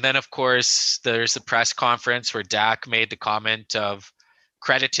interesting. And then, of course, there's the press conference where Dak made the comment of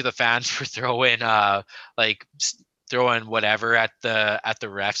credit to the fans for throwing whatever at the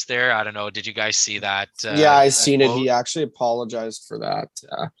refs there. I don't know. Did you guys see that? Yeah, I that seen it. quote? He actually apologized for that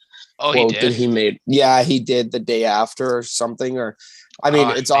Oh, he quote that did. he made. Yeah, he did the day after or something. Or, I mean,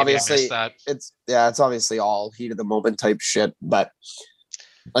 it's Maybe I missed obviously that. it's obviously all heat of the moment type shit. But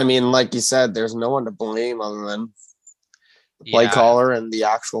I mean, like you said, there's no one to blame other than the play Yeah, caller and the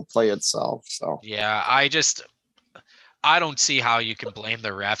actual play itself. So yeah. I don't see how you can blame the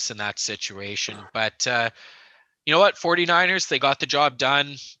refs in that situation. But you know what? 49ers, they got the job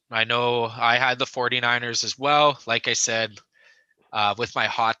done. I know I had the 49ers as well. Like I said, with my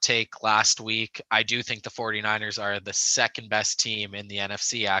hot take last week, I do think the 49ers are the second best team in the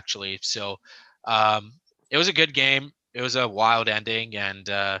NFC, actually. So it was a good game. It was a wild ending, and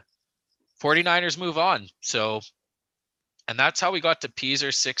 49ers move on. So, and that's how we got to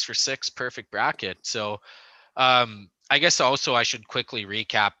Peaser 6 for 6 perfect bracket. So, I guess also I should quickly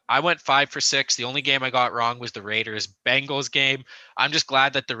recap. I went 5 for 6. The only game I got wrong was the Raiders Bengals game. I'm just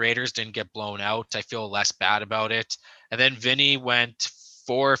glad that the Raiders didn't get blown out. I feel less bad about it. And then Vinny went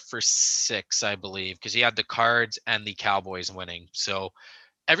 4 for 6, I believe, because he had the Cards and the Cowboys winning. So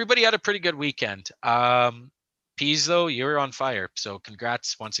everybody had a pretty good weekend. Peas, though, you're on fire. So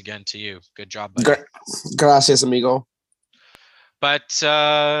congrats once again to you. Good job, buddy. gracias, amigo. But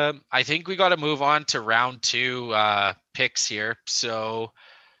I think we got to move on to round 2 picks here. So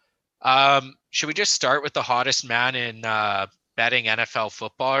should we just start with the hottest man in betting NFL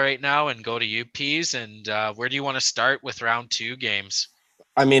football right now and go to UPs? And where do you want to start with round 2 games?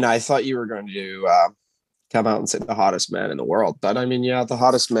 I mean, I thought you were going to come out and say the hottest man in the world, but I mean, yeah, the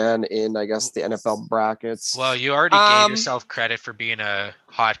hottest man in, I guess, the NFL brackets. Well, you already gave yourself credit for being a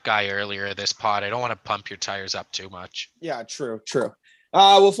hot guy earlier this pod. I don't want to pump your tires up too much. Yeah, true.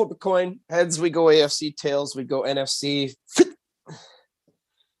 We'll flip a coin. Heads, we go AFC. Tails, we go NFC.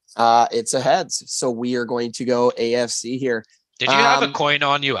 It's a heads. So we are going to go AFC here. Did you have a coin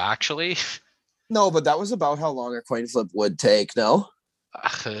on you, actually? No, but that was about how long a coin flip would take, no?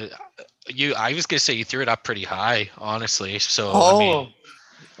 I was going to say you threw it up pretty high, honestly. So, I mean...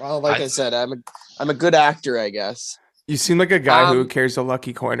 Well, like I said, I'm a good actor, I guess. You seem like a guy who carries a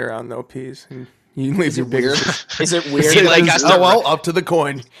lucky coin around, though, Peas. And you leave your big. Is it weird? He like has to up to the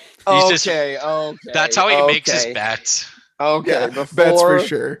coin. Okay. That's how he makes his bets. Okay, yeah, bets for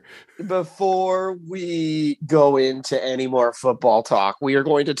sure. Before we go into any more football talk, we are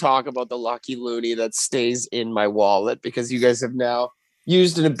going to talk about the lucky loony that stays in my wallet, because you guys have now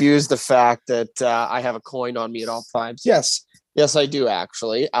used and abused the fact that I have a coin on me at all times. Yes, I do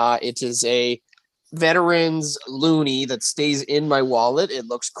actually. It is a veterans loony that stays in my wallet. It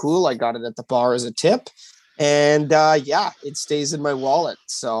looks cool. I got it at the bar as a tip, and it stays in my wallet.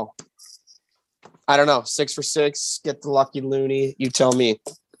 So I don't know, 6 for 6, get the lucky loony. You tell me.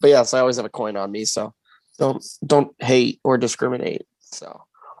 But yes, I always have a coin on me, so don't hate or discriminate. So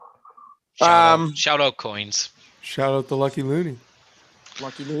shout out coins. Shout out the lucky loony.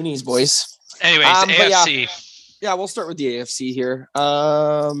 Lucky loonies, boys. Anyways, AFC. Yeah, we'll start with the AFC here.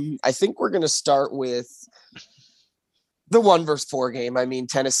 I think we're gonna start with the 1-4 game. I mean,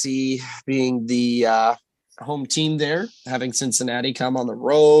 Tennessee being the home team there, having Cincinnati come on the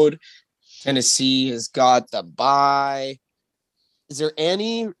road. Tennessee has got the bye. Is there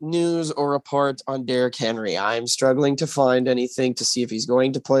any news or report on Derrick Henry? I'm struggling to find anything to see if he's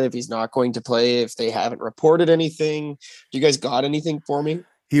going to play, if he's not going to play, if they haven't reported anything. Do you guys got anything for me?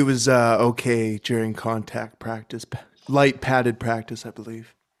 He was okay during contact practice, light padded practice, I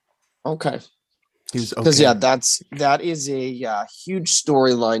believe. Okay. He was okay. Because that is a huge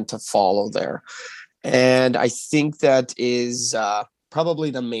storyline to follow there. And I think that is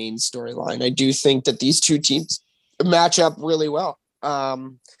probably the main storyline. I do think that these two teams match up really well. I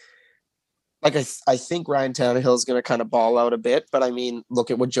think Ryan Tannehill is going to kind of ball out a bit, but I mean,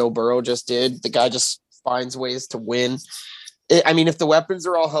 look at what Joe Burrow just did. The guy just finds ways to win. I mean, if the weapons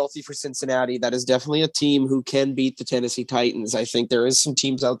are all healthy for Cincinnati, that is definitely a team who can beat the Tennessee Titans. I think there is some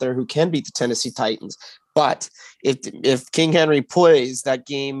teams out there who can beat the Tennessee Titans, but if King Henry plays, that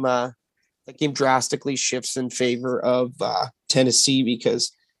game drastically shifts in favor of Tennessee,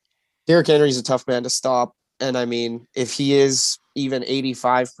 because Derrick Henry is a tough man to stop. And I mean, if he is even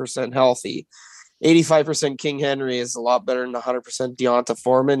 85% healthy, 85% King Henry is a lot better than 100% Deonta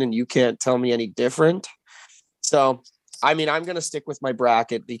Foreman, and you can't tell me any different. So, I mean, I'm going to stick with my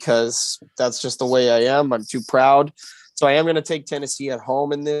bracket because that's just the way I am. I'm too proud So I am going to take Tennessee at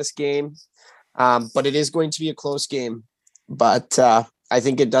home in this game. But it is going to be a close game. But I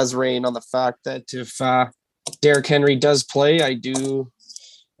think it does rain on the fact that if Derrick Henry does play, I do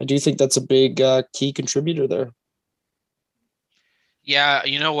think that's a big key contributor there. Yeah,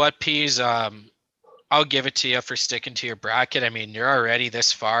 you know what, Pease? I'll give it to you for sticking to your bracket. I mean, you're already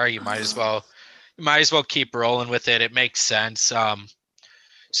this far. You might as well keep rolling with it. It makes sense.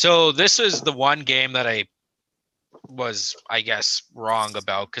 So this is the one game that I was, I guess, wrong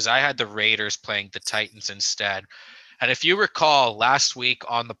about because I had the Raiders playing the Titans instead. And if you recall last week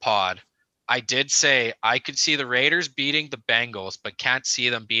on the pod, I did say I could see the Raiders beating the Bengals, but can't see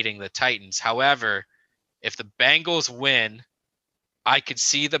them beating the Titans. However, if the Bengals win, I could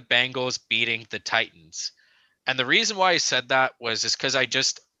see the Bengals beating the Titans. And the reason why I said that was because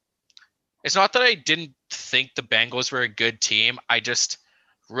it's not that I didn't think the Bengals were a good team.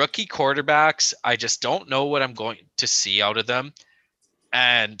 Rookie quarterbacks, I just don't know what I'm going to see out of them.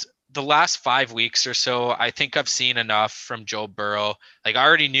 And the last 5 weeks or so, I think I've seen enough from Joe Burrow. Like, I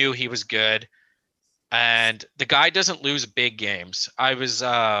already knew he was good. And the guy doesn't lose big games. This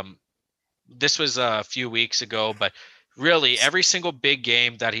was a few weeks ago, but really every single big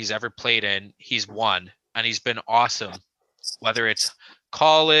game that he's ever played in, he's won. And he's been awesome. Whether it's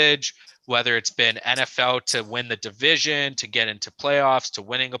college, whether it's been NFL to win the division, to get into playoffs, to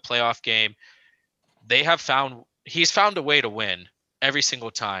winning a playoff game, he's found a way to win every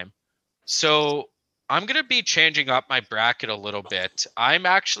single time. So I'm going to be changing up my bracket a little bit. I'm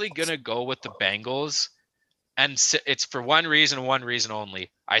actually going to go with the Bengals. And it's for one reason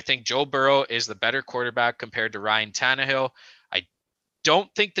only. I think Joe Burrow is the better quarterback compared to Ryan Tannehill. I don't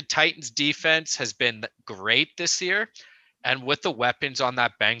think the Titans defense has been great this year. And with the weapons on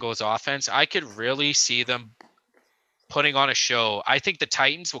that Bengals offense, I could really see them putting on a show. I think the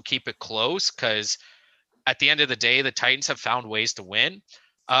Titans will keep it close because at the end of the day, the Titans have found ways to win.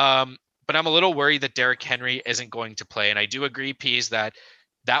 But I'm a little worried that Derrick Henry isn't going to play. And I do agree, Pease, that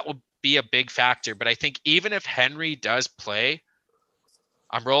will be a big factor. But I think even if Henry does play,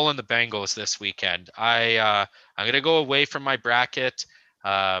 I'm rolling the Bengals this weekend. I'm going to go away from my bracket.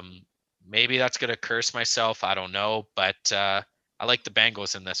 Maybe that's going to curse myself. I don't know. But I like the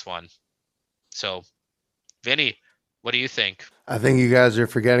Bengals in this one. So, Vinny, what do you think? I think you guys are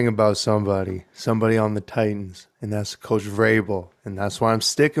forgetting about somebody on the Titans, and that's Coach Vrabel. And that's why I'm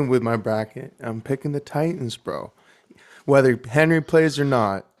sticking with my bracket. I'm picking the Titans, bro. Whether Henry plays or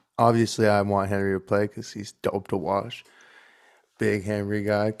not, obviously I want Henry to play because he's dope to watch. Big Henry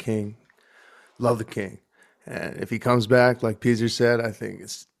guy, King. Love the King. And if he comes back, like Peezer said, I think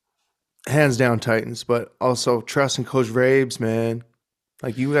it's hands down Titans. But also trusting Coach Vrabes, man.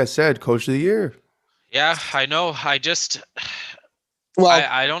 Like you guys said, Coach of the Year. Yeah, I know. I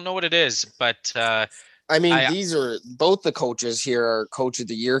don't know what it is, but I mean, these are both the coaches here are Coach of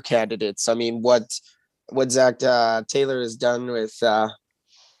the Year candidates. I mean, what Zach Taylor has done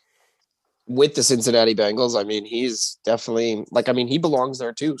with the Cincinnati Bengals, I mean, he's definitely he belongs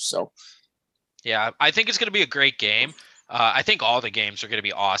there too. So, yeah, I think it's going to be a great game. I think all the games are going to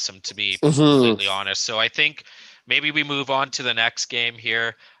be awesome, to be completely honest. So I think maybe we move on to the next game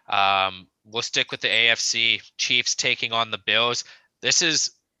here. We'll stick with the AFC. Chiefs taking on the Bills. This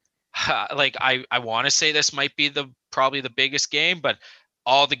is I want to say this might be probably the biggest game, but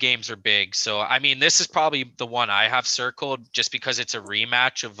all the games are big. So I mean, this is probably the one I have circled just because it's a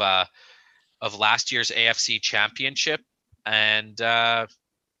rematch of last year's AFC Championship, and yeah,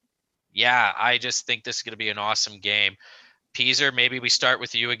 I just think this is going to be an awesome game. Peaser, maybe we start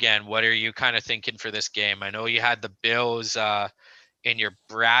with you again. What are you kind of thinking for this game? I know you had the Bills in your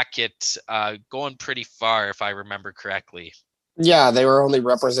bracket going pretty far, if I remember correctly. Yeah, they were only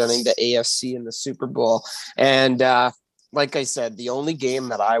representing the AFC in the Super Bowl. And like I said, the only game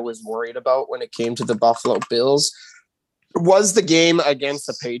that I was worried about when it came to the Buffalo Bills was the game against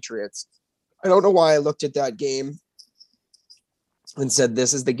the Patriots. I don't know why I looked at that game and said,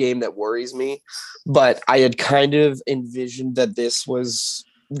 this is the game that worries me. But I had kind of envisioned that this was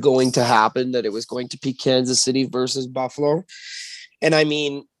going to happen, that it was going to be Kansas City versus Buffalo. And I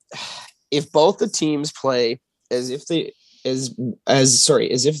mean, if both the teams play as if they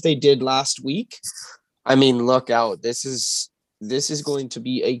did last week, I mean, look out. This is going to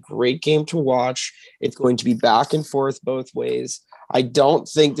be a great game to watch. It's going to be back and forth both ways. I don't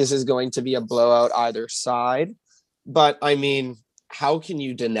think this is going to be a blowout either side, but I mean, how can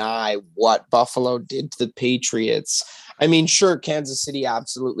you deny what Buffalo did to the Patriots? I mean, sure, Kansas City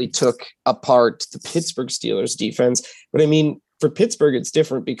absolutely took apart the Pittsburgh Steelers defense, but I mean, for Pittsburgh, it's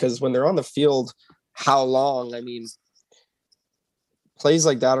different because when they're on the field, how long? I mean, plays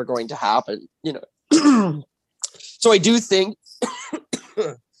like that are going to happen, you know. So I do think.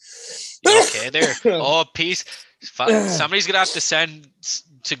 You okay there? Oh, Pease. Somebody's gonna have to send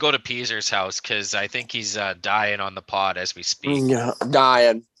to go to Peaser's house because I think he's dying on the pod as we speak. Yeah,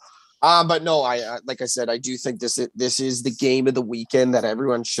 dying. But no, I like I said, I do think this is the game of the weekend that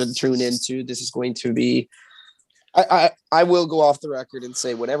everyone should tune into. This is going to be. I will go off the record and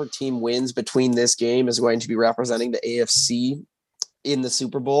say whatever team wins between this game is going to be representing the AFC in the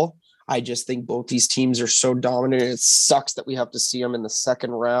Super Bowl. I just think both these teams are so dominant. It sucks that we have to see them in the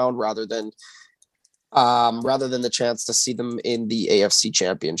second round rather than the chance to see them in the AFC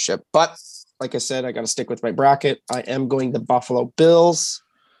Championship. But like I said, I got to stick with my bracket. I am going the Buffalo Bills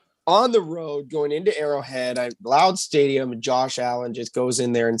on the road, going into Arrowhead. Loud stadium, and Josh Allen just goes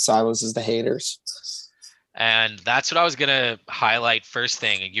in there and silences the haters. And that's what I was going to highlight first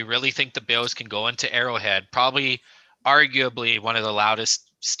thing. You really think the Bills can go into Arrowhead, probably arguably one of the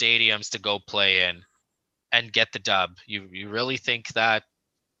loudest stadiums to go play in, and get the dub? You really think that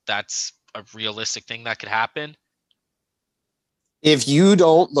that's a realistic thing that could happen? If you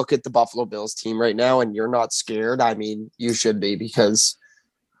don't look at the Buffalo Bills team right now and you're not scared, I mean, you should be, because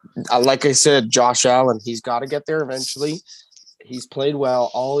like I said, Josh Allen, he's got to get there eventually. He's played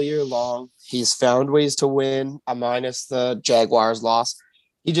well all year long. He's found ways to win, minus the Jaguars loss.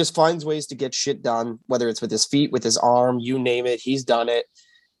 He just finds ways to get shit done, whether it's with his feet, with his arm, you name it. He's done it.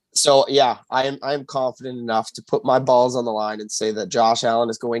 So, yeah, I am confident enough to put my balls on the line and say that Josh Allen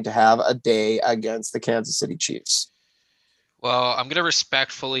is going to have a day against the Kansas City Chiefs. Well, I'm going to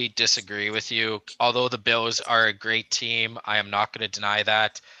respectfully disagree with you. Although the Bills are a great team, I am not going to deny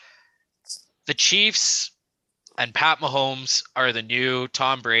that. The Chiefs and Pat Mahomes are the new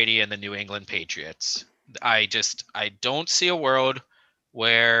Tom Brady and the New England Patriots. I don't see a world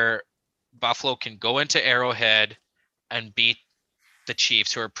where Buffalo can go into Arrowhead and beat the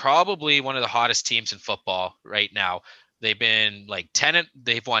Chiefs, who are probably one of the hottest teams in football right now. They've been like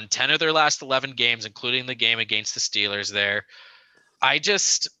they've won 10 of their last 11 games, including the game against the Steelers there. I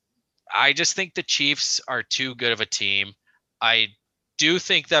just think the Chiefs are too good of a team. I do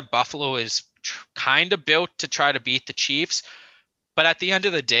think that Buffalo is kind of built to try to beat the Chiefs, but at the end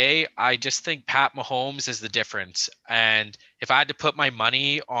of the day, I just think Pat Mahomes is the difference. And if I had to put my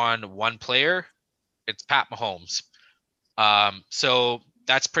money on one player, it's Pat Mahomes. So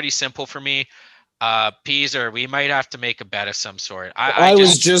that's pretty simple for me. Peaser, we might have to make a bet of some sort. I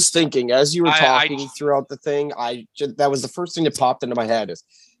was just thinking as you were talking throughout the thing, that was the first thing that popped into my head is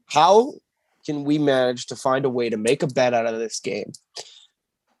how can we manage to find a way to make a bet out of this game?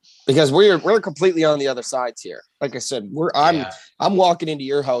 Because we're completely on the other sides here. Like I said, I'm walking into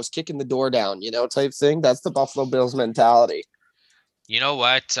your house, kicking the door down, type thing. That's the Buffalo Bills mentality. You know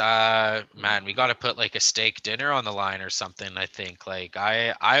what, man, we got to put like a steak dinner on the line or something. I think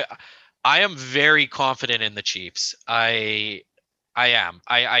I am very confident in the Chiefs. I am.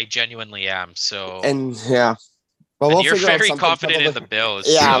 I genuinely am. So, and yeah. Well, and you're very confident in the Bills.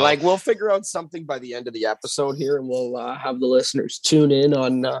 Yeah, so. we'll figure out something by the end of the episode here, and we'll have the listeners tune in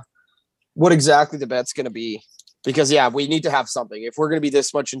on what exactly the bet's going to be. Because, yeah, we need to have something. If we're going to be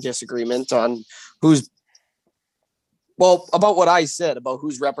this much in disagreement on about what I said, about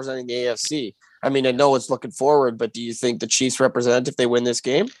who's representing the AFC. I mean, I know it's looking forward, but do you think the Chiefs represent if they win this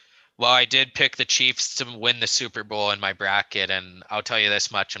game? Well, I did pick the Chiefs to win the Super Bowl in my bracket, and I'll tell you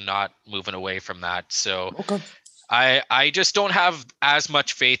this much, I'm not moving away from that. So okay. I just don't have as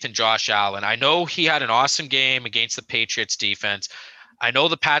much faith in Josh Allen. I know he had an awesome game against the Patriots defense. I know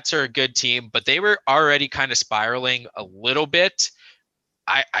the Pats are a good team, but they were already kind of spiraling a little bit.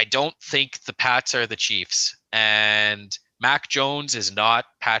 I don't think the Pats are the Chiefs, and Mac Jones is not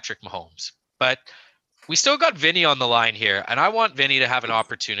Patrick Mahomes. But we still got Vinny on the line here, and I want Vinny to have an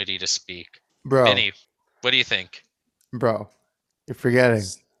opportunity to speak. Bro. Vinny, what do you think? Bro, you're forgetting.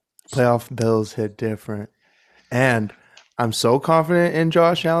 Playoff Bills hit different. And I'm so confident in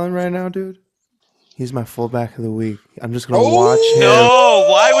Josh Allen right now, dude. He's my fullback of the week. I'm just going to watch him. No,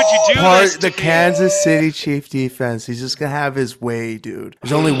 why would you do this? The Kansas City Chief defense. He's just going to have his way, dude.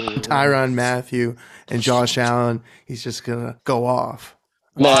 There's only one Tyrann Mathieu and Josh Allen. He's just going to go off.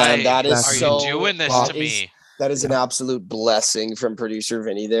 Man, that is Are so... you doing this to me? That is an absolute blessing from producer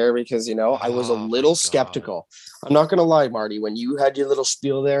Vinny there, because, I was a little skeptical. I'm not going to lie, Marty. When you had your little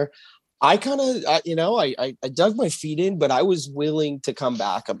spiel there, I kind of, I dug my feet in, but I was willing to come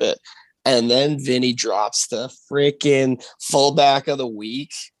back a bit. And then Vinny drops the freaking fullback of the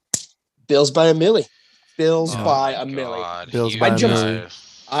week. Bills by a milli. Bills by a milli. Bills by a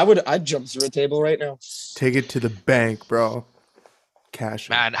milli. I'd jump through a table right now. Take it to the bank, bro. Cash it.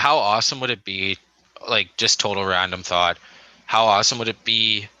 Man, how awesome would it be? Like, just total random thought. How awesome would it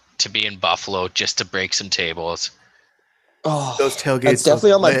be to be in Buffalo just to break some tables. Oh, Those tailgates that's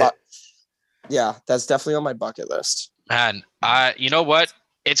definitely on my lit. Yeah, that's definitely on my bucket list. And you know what?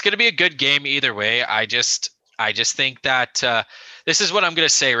 It's going to be a good game either way. I just think that this is what I'm going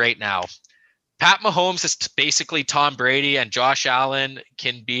to say right now. Pat Mahomes is basically Tom Brady, and Josh Allen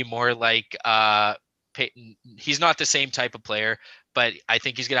can be more like Peyton. He's not the same type of player, but I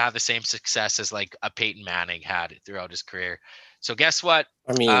think he's going to have the same success as like a Peyton Manning had throughout his career. So guess what?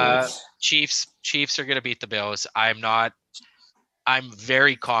 I mean, Chiefs are going to beat the Bills. I'm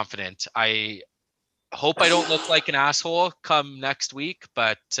very confident. I hope I don't look like an asshole come next week,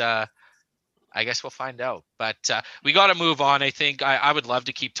 but I guess we'll find out. But we got to move on. I think I would love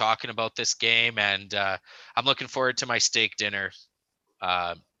to keep talking about this game, and I'm looking forward to my steak dinner.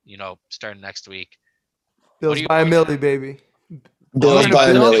 Starting next week. Bills by a milli, baby. Bills you by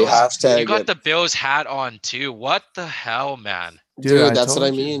a got milli. You Hashtag got it. the Bills hat on too. What the hell, man? Dude, that's what I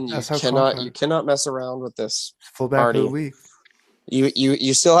told you. mean. That's You how cannot confident. mess around with this. Fullback of the Marty. week.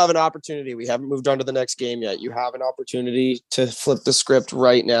 You still have an opportunity. We haven't moved on to the next game yet. You have an opportunity to flip the script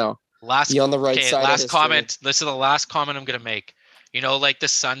right now. Be on the right side. Last comment. This is the last comment I'm gonna make. Like the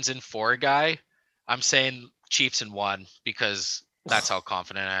Suns in 4 guy. I'm saying Chiefs in 1 because that's how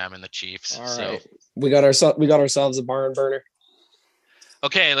confident I am in the Chiefs. All right. We got ourselves a barn burner.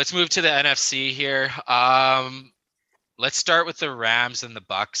 Okay, let's move to the NFC here. Let's start with the Rams and the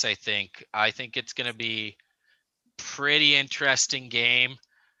Bucks. I think it's gonna be pretty interesting game.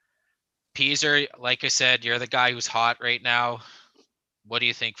 Peaser, like I said, you're the guy who's hot right now. What do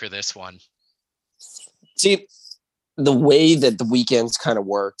you think for this one? See, the way that the weekends kind of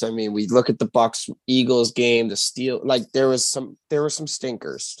worked. I mean, we look at the Bucks Eagles game, the Steel, like there were some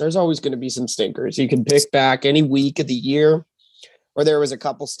stinkers. There's always going to be some stinkers. You can pick back any week of the year where there was a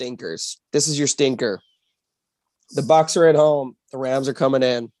couple stinkers. This is your stinker. The Bucks are at home. The Rams are coming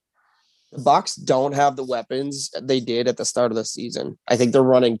in. The Bucks don't have the weapons they did at the start of the season. I think they're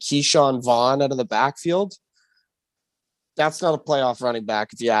running Keyshawn Vaughn out of the backfield. That's not a playoff running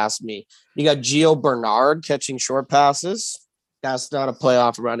back, if you ask me. You got Gio Bernard catching short passes. That's not a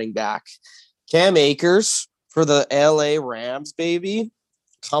playoff running back. Cam Akers for the LA Rams, baby,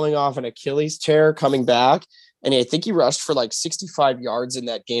 coming off an Achilles tear, coming back. And I think he rushed for like 65 yards in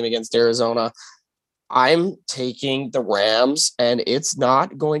that game against Arizona. I'm taking the Rams, and it's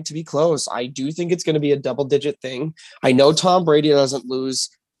not going to be close. I do think it's going to be a double-digit thing. I know Tom Brady doesn't lose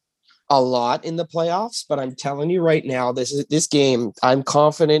a lot in the playoffs, but I'm telling you right now, this game, I'm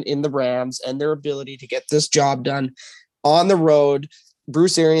confident in the Rams and their ability to get this job done on the road.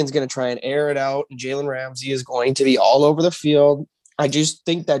 Bruce Arians going to try and air it out, and Jalen Ramsey is going to be all over the field. I just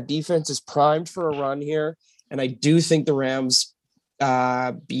think that defense is primed for a run here, and I do think the Rams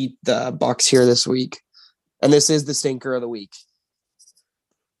beat the Bucks here this week. And this is the stinker of the week.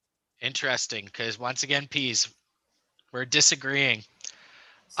 Interesting, because once again, Peas, we're disagreeing.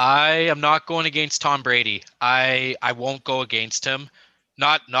 I am not going against Tom Brady. I won't go against him.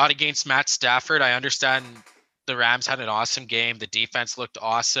 Not against Matt Stafford. I understand the Rams had an awesome game. The defense looked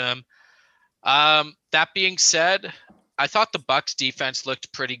awesome. That being said, I thought the Bucks defense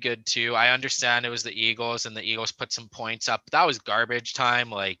looked pretty good too. I understand it was the Eagles and the Eagles put some points up, but that was garbage time.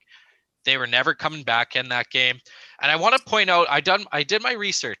 Like they were never coming back in that game. And I want to point out, I did my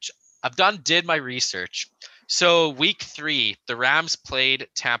research. Did my research. So week 3, the Rams played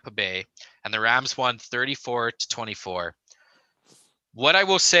Tampa Bay and the Rams won 34-24. What I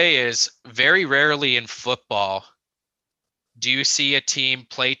will say is very rarely in football do you see a team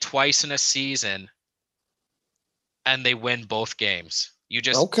play twice in a season and they win both games. You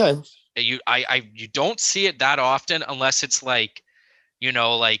just you don't see it that often unless it's like,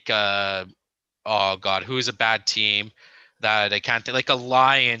 oh God, who is a bad team that I can't think, like a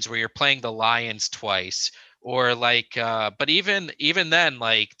Lions where you're playing the Lions twice, or like but even then,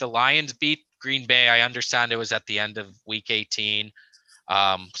 like the Lions beat Green Bay. I understand it was at the end of week 18.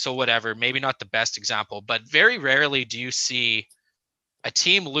 So whatever, maybe not the best example, but very rarely do you see a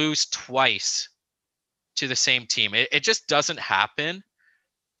team lose twice to the same team. It just doesn't happen.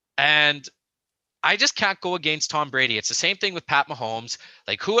 And I just can't go against Tom Brady. It's the same thing with Pat Mahomes.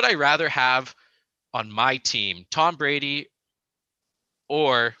 Like, who would I rather have on my team, Tom Brady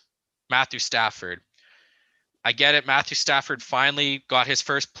or Matthew Stafford? I get it. Matthew Stafford finally got his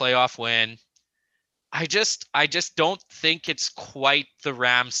first playoff win. I just don't think it's quite the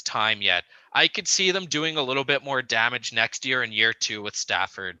Rams' time yet. I could see them doing a little bit more damage next year in year 2 with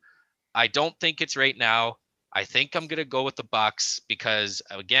Stafford. I don't think it's right now. I think I'm going to go with the Bucks because,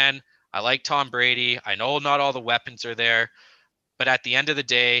 again, I like Tom Brady. I know not all the weapons are there, but at the end of the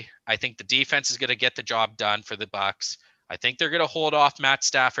day, I think the defense is going to get the job done for the Bucks. I think they're going to hold off Matt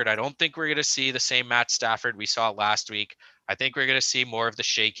Stafford. I don't think we're going to see the same Matt Stafford we saw last week. I think we're going to see more of the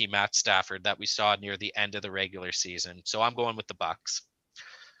shaky Matt Stafford that we saw near the end of the regular season. So I'm going with the Bucks.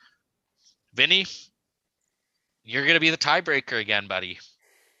 Vinny, you're going to be the tiebreaker again, buddy.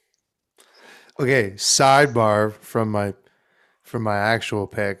 Okay, sidebar from my actual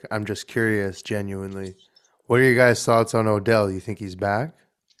pick. I'm just curious, genuinely. What are your guys' thoughts on Odell? You think he's back?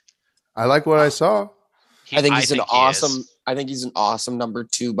 I like what I saw. I think he's he is. I think he's an awesome number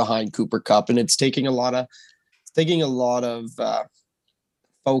 2 behind Cooper Kupp, and it's taking a lot of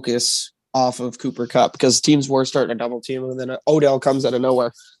focus off of Cooper Kupp because teams were starting to double team him, and then Odell comes out of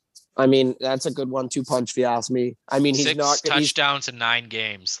nowhere. I mean, that's a good 1-2 punch if you ask me. I mean, he's 6 not touchdowns in 9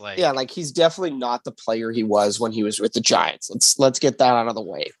 games. Like he's definitely not the player he was when he was with the Giants. Let's get that out of the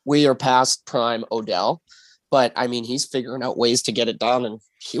way. We are past prime Odell, but I mean, he's figuring out ways to get it done, and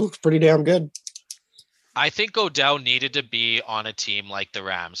he looks pretty damn good. I think Odell needed to be on a team like the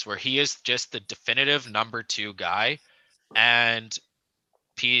Rams, where he is just the definitive number 2 guy. And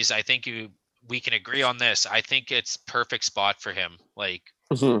Pease, I think we can agree on this. I think it's perfect spot for him.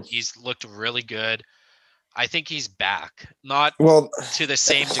 He's looked really good. I think he's back, not to the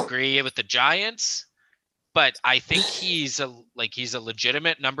same degree with the Giants, but I think he's a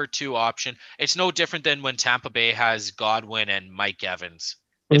legitimate number 2 option. It's no different than when Tampa Bay has Godwin and Mike Evans.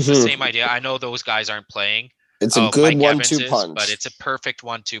 It's the same idea. I know those guys aren't playing. It's a good 1-2 punch, but it's a perfect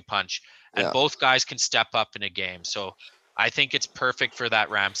 1-2 punch, and both guys can step up in a game. So I think it's perfect for that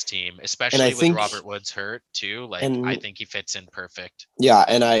Rams team, especially with Robert Woods hurt too. I think he fits in perfect. Yeah,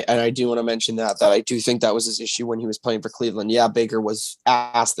 and I do want to mention that I do think that was his issue when he was playing for Cleveland. Yeah, Baker was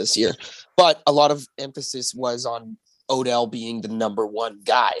ass this year, but a lot of emphasis was on Odell being the number 1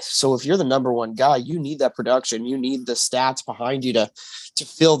 guy. So if you're the number 1 guy, you need that production. You need the stats behind you to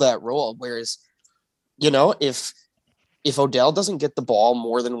fill that role. Whereas, if Odell doesn't get the ball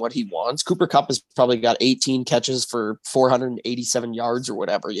more than what he wants, Cooper Kupp has probably got 18 catches for 487 yards or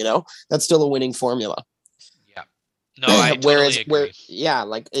whatever, that's still a winning formula. Yeah. No, I totally agree.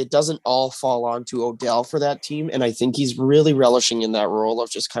 It doesn't all fall onto Odell for that team. And I think he's really relishing in that role of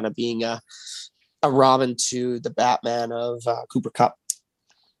just kind of being a Robin to the Batman of Cooper Kupp.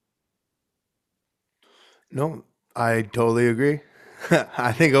 No, I totally agree.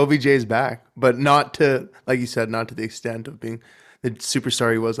 I think OBJ's back, but not to, like you said, not to the extent of being the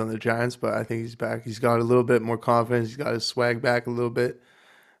superstar he was on the Giants, but I think he's back. He's got a little bit more confidence. He's got his swag back a little bit.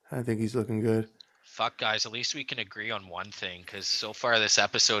 I think he's looking good. Fuck, guys, at least we can agree on one thing, because so far this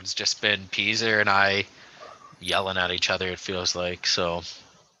episode's just been Peaser and I yelling at each other, it feels like. So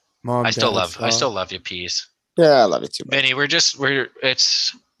Mom, I still love you, Peas. Yeah, I love you too. Vinny,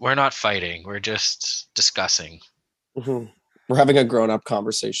 we're not fighting. We're just discussing. Mm-hmm. We're having a grown-up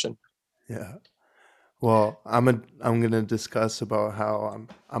conversation. Yeah. Well, I'm gonna discuss about how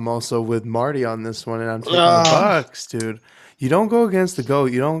I'm also with Marty on this one, and I'm taking the Bucks, dude. You don't go against the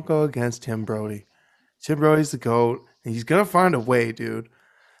GOAT. You don't go against Tim Brody. Tim Brody's the GOAT, and he's gonna find a way, dude.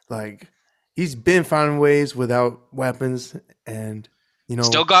 He's been finding ways without weapons, and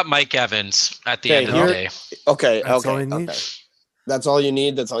still got Mike Evans at the end of the day. Okay, That's all he needs. Okay. That's all you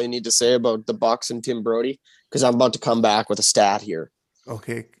need. That's all you need to say about the Bucks and Tim Brody, because I'm about to come back with a stat here.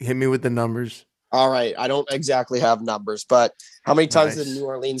 Okay, hit me with the numbers. All right, I don't exactly have numbers, but how many times did the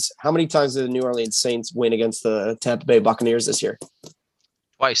New Orleans Saints win against the Tampa Bay Buccaneers this year?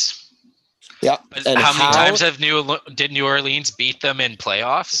 Twice. Yeah. And how many times did New Orleans beat them in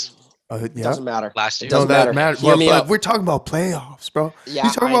playoffs? It doesn't matter. Last year. It doesn't matter. Hear me out. We're talking about playoffs, bro. Yeah,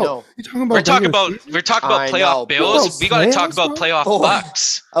 I know. We're talking about playoff Bills. We got to talk about playoff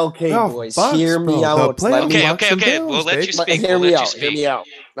Bucks. Okay, boys, hear me out. Okay. We'll let you speak. Hear me out.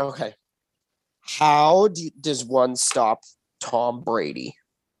 Okay. How does one stop Tom Brady?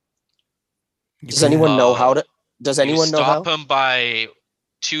 Does anyone know how to? Does anyone know how? Stop him by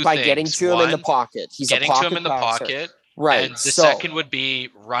two by things. Getting to him in the pocket. He's getting to him in the pocket. Right. And the second would be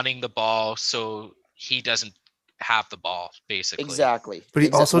running the ball so he doesn't have the ball, basically. Exactly. But he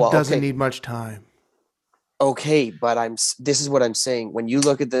also doesn't need much time. Okay, but this is what I'm saying. When you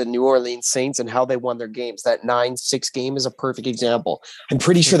look at the New Orleans Saints and how they won their games, that 9-6 game is a perfect example. I'm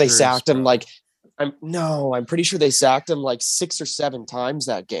pretty sure they sacked him I'm pretty sure they sacked him like 6 or 7 times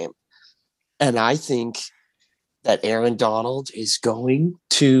that game. And I think that Aaron Donald is going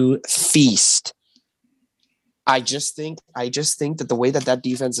to feast. I just think that the way that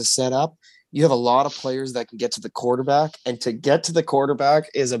defense is set up, you have a lot of players that can get to the quarterback, and to get to the quarterback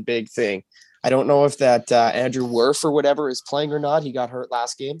is a big thing. I don't know if that Andrew Wirf or whatever is playing or not. He got hurt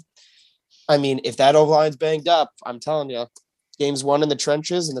last game. I mean, if that O-line's banged up, I'm telling you, game's won in the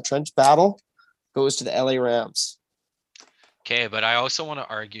trenches, and the trench battle goes to the LA Rams. Okay, but I also want to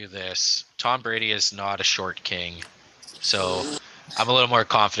argue this. Tom Brady is not a short king. So I'm a little more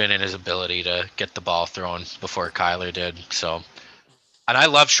confident in his ability to get the ball thrown before Kyler did. So, and I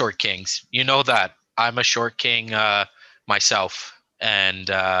love short kings. You know that. I'm a short king myself. And,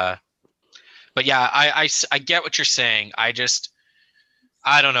 but yeah, I get what you're saying. I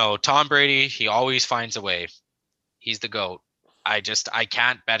don't know. Tom Brady, he always finds a way. He's the GOAT. I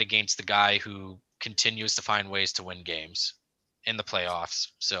can't bet against the guy who continues to find ways to win games in the playoffs.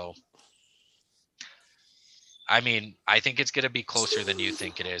 So, I mean, I think it's going to be closer than you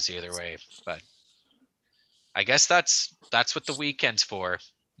think it is either way, but I guess that's what the weekend's for.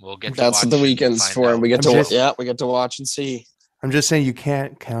 We'll get to That's what the watch and weekend's find for, and out. we get I'm to just- we get to watch and see. I'm just saying you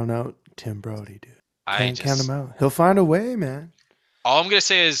can't count out Tim Brody, dude. Can't count him out. He'll find a way, man. All I'm gonna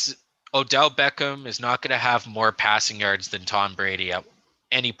say is Odell Beckham is not gonna have more passing yards than Tom Brady at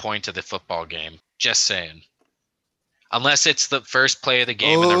any point of the football game. Just saying. Unless it's the first play of the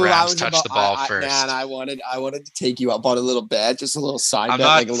game and the Rams touch the ball first. Man, I wanted to take you up on a little bet, just a little side bet, I'm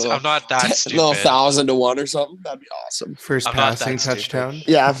like a little. I'm not that stupid. Little 1,000 to 1 or something. That'd be awesome. First I'm not passing that stupid. touchdown.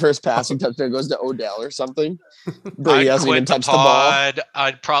 Yeah, first passing touchdown goes to Odell or something. Brady I'd hasn't even quit the touched the ball. pod.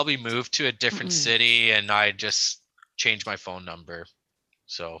 I'd probably move to a different city and I'd just change my phone number.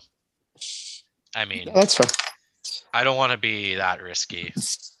 So, I mean, That's fine. I don't want to be that risky.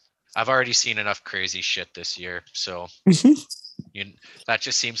 I've already seen enough crazy shit this year, so that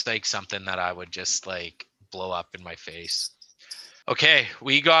just seems like something that I would just like blow up in my face. Okay,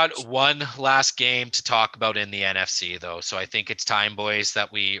 we got one last game to talk about in the NFC though, so I think it's time, boys,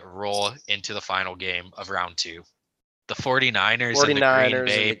 that we roll into the final game of round 2. The 49ers and the Green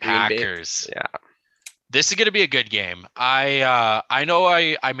Bay Packers. Yeah. This is going to be a good game. I know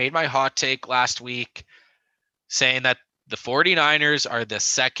I made my hot take last week saying that the 49ers are the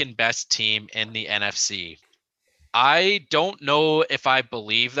second best team in the NFC. I don't know if I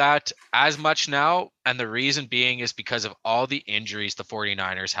believe that as much now. And the reason being is because of all the injuries the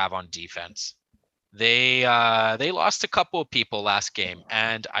 49ers have on defense. They lost a couple of people last game.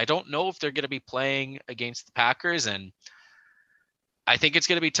 And I don't know if they're going to be playing against the Packers. And I think it's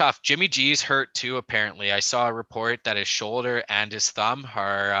going to be tough. Jimmy G's hurt too, apparently. I saw a report that his shoulder and his thumb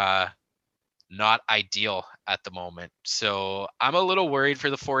are not ideal at the moment. So I'm a little worried for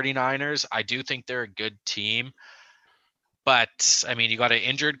the 49ers. I do think they're a good team. But I mean, you got an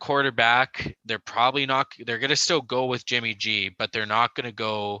injured quarterback. They're probably not, they're going to still go with Jimmy G, but they're not going to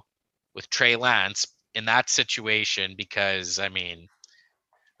go with Trey Lance in that situation because, I mean,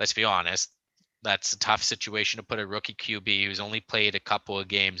 let's be honest, that's a tough situation to put a rookie QB who's only played a couple of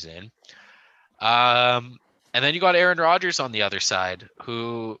games in. And then you got Aaron Rodgers on the other side,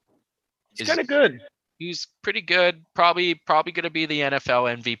 who He's kind of good. He's pretty good. Probably going to be the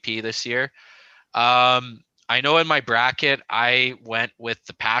NFL MVP this year. I know in my bracket I went with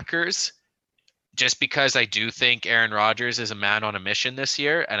the Packers just because I do think Aaron Rodgers is a man on a mission this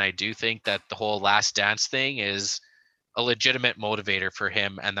year, and I do think that the whole last dance thing is a legitimate motivator for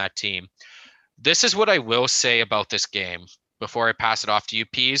him and that team. This is what I will say about this game before I pass it off to you,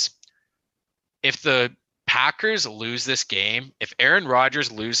 Peas. If the Packers lose this game, if Aaron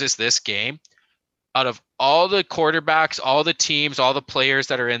Rodgers loses this game, out of all the quarterbacks, all the teams, all the players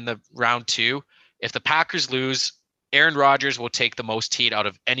that are in the round 2, if the Packers lose, Aaron Rodgers will take the most heat out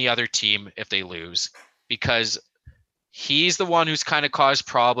of any other team if they lose, because he's the one who's kind of caused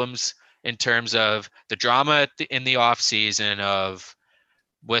problems in terms of the drama in the offseason of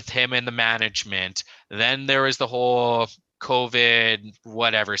with him and the management. Then there was the whole COVID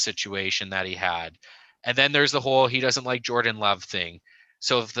whatever situation that he had. And then there's the whole he doesn't like Jordan Love thing.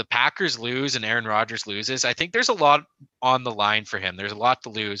 So if the Packers lose and Aaron Rodgers loses, I think there's a lot on the line for him. There's a lot to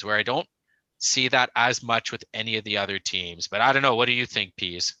lose where I don't see that as much with any of the other teams. But I don't know. What do you think,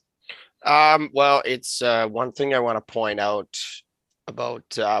 Peas? Well, it's one thing I want to point out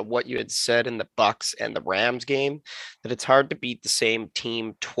about what you had said in the Bucks and the Rams game, that it's hard to beat the same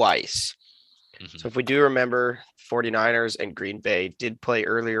team twice. Mm-hmm. So if we do remember, 49ers and Green Bay did play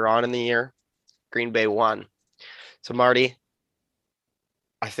earlier on in the year. Green Bay won. So Marty,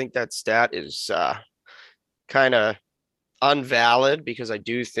 I think that stat is kind of invalid because I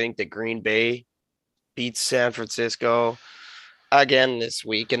do think that Green Bay beats San Francisco again this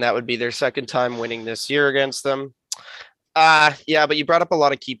week, and that would be their second time winning this year against them. Yeah, but you brought up a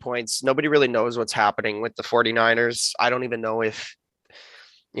lot of key points. Nobody really knows what's happening with the 49ers. I don't even know if,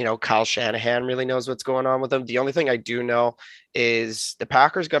 Kyle Shanahan really knows what's going on with them. The only thing I do know is the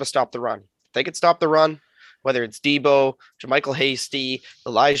Packers got to stop the run. If they could stop the run, whether it's Debo, JaMychal Hasty,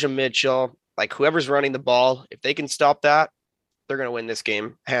 Elijah Mitchell, like whoever's running the ball, if they can stop that, they're going to win this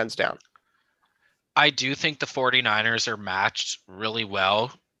game hands down. I do think the 49ers are matched really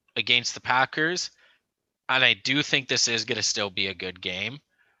well against the Packers. And I do think this is going to still be a good game.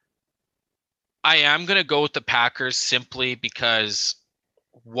 I am going to go with the Packers simply because,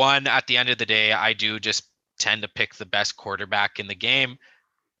 one, at the end of the day, I do just tend to pick the best quarterback in the game,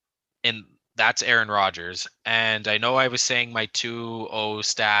 and that's Aaron Rodgers. And I know I was saying my 2-0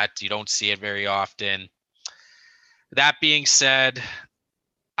 stat, you don't see it very often. That being said,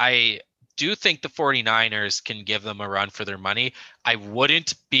 I do think the 49ers can give them a run for their money. I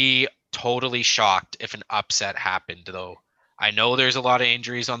wouldn't be totally shocked if an upset happened, though. I know there's a lot of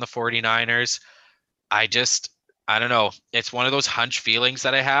injuries on the 49ers. I don't know. It's one of those hunch feelings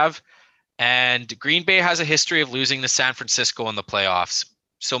that I have. And Green Bay has a history of losing to San Francisco in the playoffs.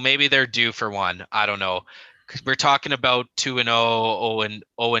 So maybe they're due for one. I don't know. 'Cause we're talking about 2-0,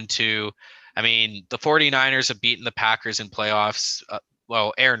 0-2. I mean, the 49ers have beaten the Packers in playoffs.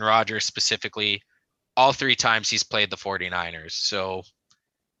 Well, Aaron Rodgers specifically, all 3 times he's played the 49ers. So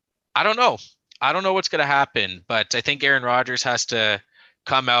I don't know. I don't know what's going to happen, but I think Aaron Rodgers has to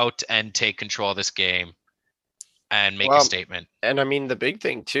come out and take control of this game and make a Well, statement. and I mean, the big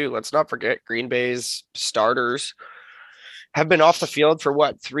thing too, let's not forget Green Bay's starters have been off the field for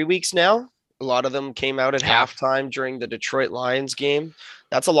what, 3 weeks now? A lot of them came out at Yeah. halftime during the Detroit Lions game.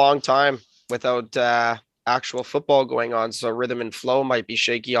 That's a long time without actual football going on. So rhythm and flow might be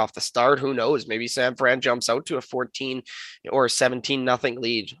shaky off the start. Who knows? Maybe San Fran jumps out to a 14 or 17-0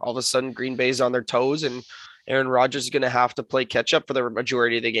 lead. All of a sudden, Green Bay's on their toes, and Aaron Rodgers is going to have to play catch up for the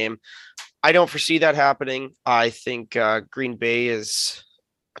majority of the game. I don't foresee that happening. I think Green Bay is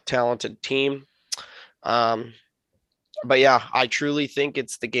a talented team. Um, but yeah, I truly think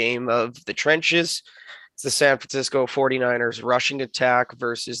it's the game of the trenches. It's the San Francisco 49ers rushing attack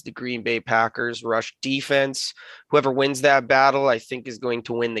versus the Green Bay Packers rush defense. Whoever wins that battle, I think, is going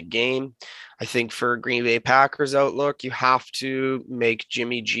to win the game. I think for Green Bay Packers outlook, you have to make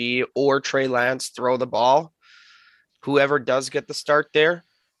Jimmy G or Trey Lance throw the ball. Whoever does get the start there,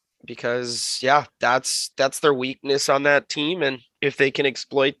 because yeah, that's their weakness on that team. And if they can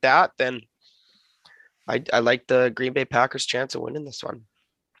exploit that, then I like the Green Bay Packers chance of winning this one.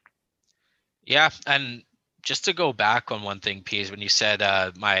 Yeah, and just to go back on one thing, Pease, when you said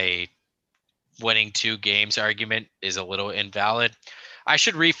my winning 2 games argument is a little invalid, I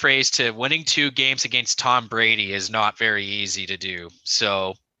should rephrase to winning 2 games against Tom Brady is not very easy to do.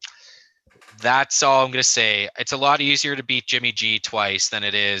 So that's all I'm going to say. It's a lot easier to beat Jimmy G twice than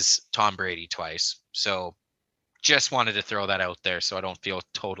it is Tom Brady twice. So just wanted to throw that out there so I don't feel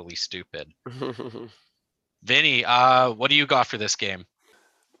totally stupid. Vinny, what do you got for this game?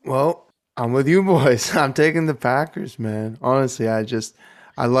 Well, I'm with you boys. I'm taking the Packers, man. Honestly,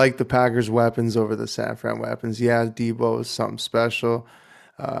 I like the Packers weapons over the San Fran weapons. Yeah, Debo is something special.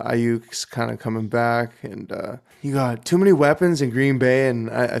 Ayuk's kind of coming back, and you got too many weapons in Green Bay,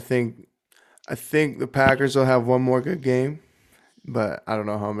 and I think the Packers will have one more good game, but I don't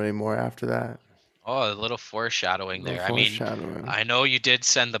know how many more after that. Oh, a little foreshadowing there. I mean, Foreshadowing. I know you did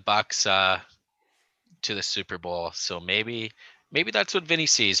send the Bucks to the Super Bowl, so maybe that's what Vinny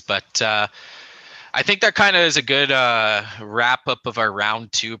sees. But I think that kind of is a good wrap up of our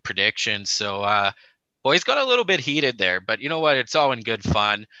round 2 predictions. So boys got a little bit heated there, but you know what? It's all in good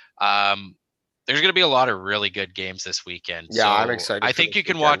fun. There's going to be a lot of really good games this weekend. Yeah, so I'm excited. I for think this you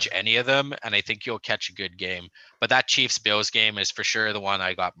can weekend. watch any of them, and I think you'll catch a good game. But that Chiefs Bills game is for sure the one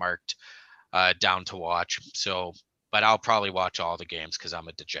I got marked down to watch. So, but I'll probably watch all the games because I'm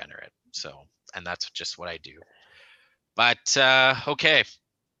a degenerate. So, and that's just what I do. But okay,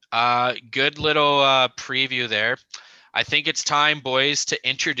 good little preview there. I think it's time, boys, to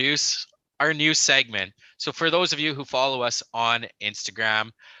introduce our new segment. So for those of you who follow us on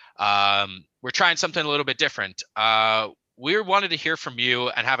Instagram, we're trying something a little bit different. We wanted to hear from you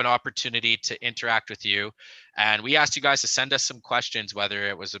and have an opportunity to interact with you. And we asked you guys to send us some questions, whether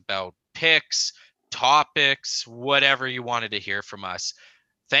it was about picks, topics, whatever you wanted to hear from us.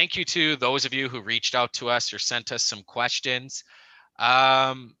 Thank you to those of you who reached out to us or sent us some questions.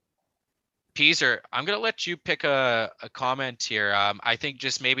 Peaser, I'm going to let you pick a comment here. I think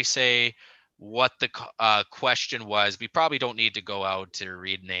just maybe say what the question was. We probably don't need to go out to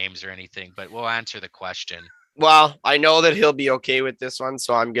read names or anything, but we'll answer the question. Well, I know that he'll be okay with this one,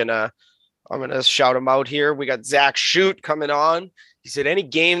 so I'm gonna shout him out here. We got Zach Shoot coming on. He said, "Any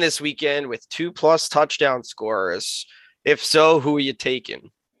game this weekend with 2+ touchdown scorers? If so, who are you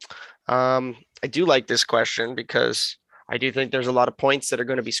taking?" I do like this question because I do think there's a lot of points that are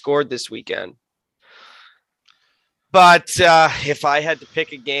going to be scored this weekend. But if I had to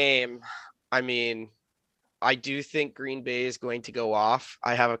pick a game, I mean, I do think Green Bay is going to go off.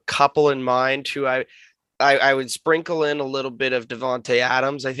 I have a couple in mind who I would sprinkle in a little bit of Devonte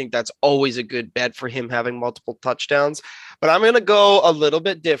Adams. I think that's always a good bet for him having multiple touchdowns. But I'm going to go a little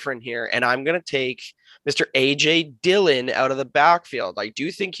bit different here, and I'm going to take Mr. AJ Dillon out of the backfield. I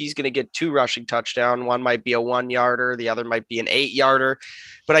do think he's going to get 2 rushing touchdowns. One might be a 1-yarder, the other might be an 8-yarder.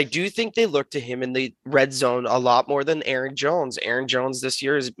 But I do think they look to him in the red zone a lot more than Aaron Jones. Aaron Jones this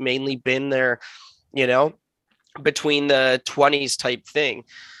year has mainly been there, you know, between the 20s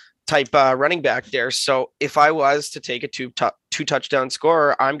type running back there. So if I was to take a two touchdown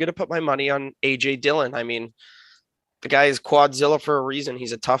scorer, I'm going to put my money on AJ Dillon. I mean, the guy is quadzilla for a reason.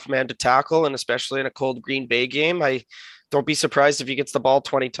 He's a tough man to tackle, and especially in a cold Green Bay game, I don't be surprised if he gets the ball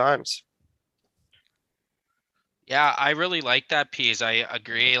 20 times. Yeah, I really like that piece. I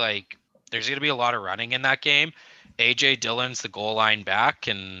agree. Like, there's going to be a lot of running in that game. AJ Dillon's the goal line back,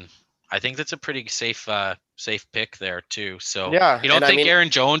 and I think that's a pretty safe pick there too. So Yeah, you don't and I think mean, Aaron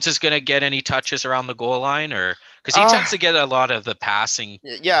Jones is going to get any touches around the goal line, or because he tends to get a lot of the passing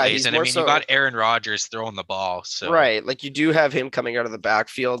yeah, plays, he's and I more mean, you so got Aaron Rodgers throwing the ball, so right. Like you do have him coming out of the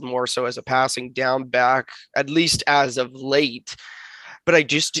backfield more so as a passing down back, at least as of late. But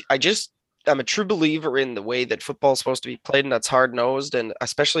I'm a true believer in the way that football is supposed to be played, and that's hard nosed, and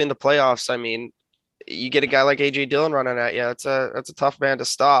especially in the playoffs. I mean, you get a guy like AJ Dillon running at you. That's a tough man to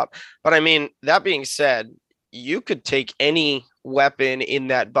stop. But I mean, that being said, you could take any weapon in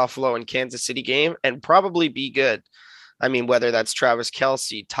that Buffalo and Kansas City game and probably be good. I mean, whether that's Travis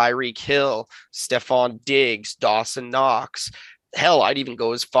Kelce, Tyreek Hill, Stephon Diggs, Dawson Knox. Hell, I'd even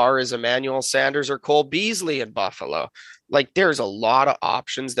go as far as Emmanuel Sanders or Cole Beasley in Buffalo. Like, there's a lot of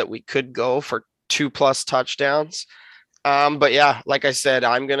options that we could go for 2+ touchdowns. But yeah, like I said,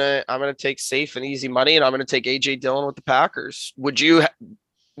 I'm gonna take safe and easy money, and I'm gonna take AJ Dillon with the Packers. Would you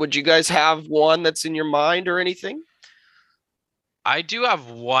guys have one that's in your mind or anything? I do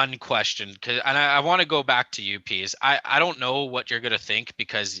have one question, and I want to go back to you, Pease. I don't know what you're gonna think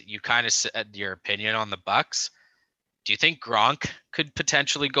because you kind of said your opinion on the Bucks. Do you think Gronk could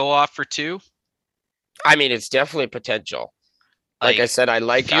potentially go off for 2? I mean, it's definitely potential. Like I Like, said, I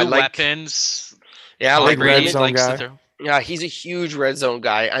few like weapons. yeah, Tom Big red Brady zone likes to guy. throw. yeah, he's a huge red zone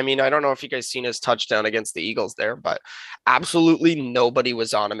guy. I mean, I don't know if you guys seen his touchdown against the Eagles there, but absolutely nobody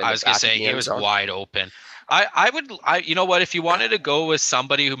was on him in I the was gonna back of say the he end was zone. wide open. You know what? If you wanted to go with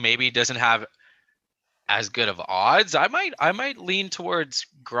somebody who maybe doesn't have as good of odds, I might lean towards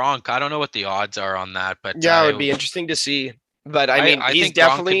Gronk. I don't know what the odds are on that, but Yeah, it would be interesting to see. But I mean, I think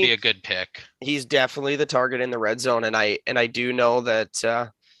Gronk could be a good pick. he's definitely the target in the red zone, and I do know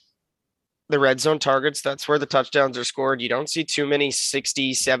that the red zone targets, that's where the touchdowns are scored. You don't see too many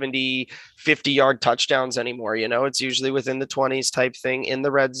 60, 70, 50-yard touchdowns anymore. You know, it's usually within the 20s type thing in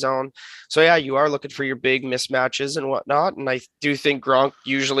the red zone. So, yeah, you are looking for your big mismatches and whatnot. And I do think Gronk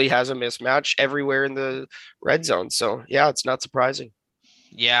usually has a mismatch everywhere in the red zone. So, yeah, it's not surprising.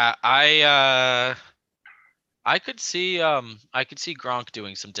 Yeah, I could see Gronk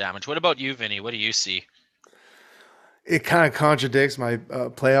doing some damage. What about you, Vinny? What do you see? It kind of contradicts my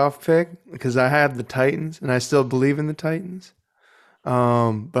playoff pick because I had the Titans and I still believe in the Titans.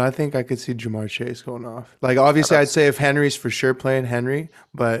 But I think I could see Jamar Chase going off. Like, obviously, I'd say if Henry's for sure playing Henry,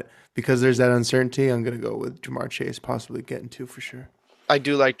 but because there's that uncertainty, I'm going to go with Jamar Chase, possibly getting 2 for sure. I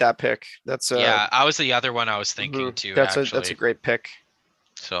do like that pick. Yeah, I was the other one I was thinking too, that's a actually. great pick.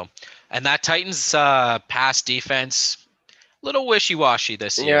 So, and that Titans pass defense, little wishy-washy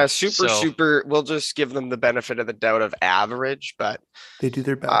this Yeah, year. super, So, super. We'll just give them the benefit of the doubt of average, but They do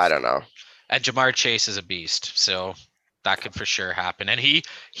their best. I don't know. and Jamar Chase is a beast, so that could for sure happen. And he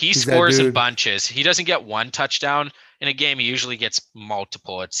He's that scores in dude. bunches. He doesn't get one touchdown in a game. He usually gets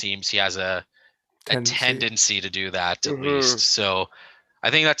multiple. It seems he has a tendency to do that at least. So I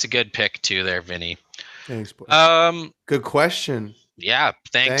think that's a good pick too there, Vinny. Thanks, boy. Good question. Yeah,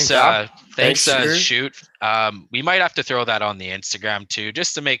 thanks. Thanks, Shoot. We might have to throw that on the Instagram too,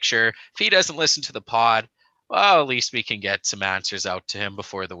 just to make sure if he doesn't listen to the pod, well, at least we can get some answers out to him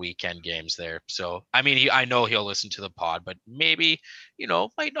before the weekend games there. So, I mean, I know he'll listen to the pod, but maybe,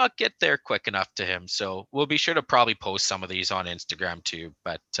 might not get there quick enough to him. So we'll be sure to probably post some of these on Instagram too.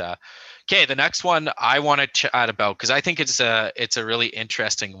 But okay, the next one I want to chat about because I think it's a really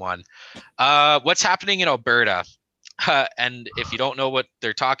interesting one. What's happening in Alberta? And if you don't know what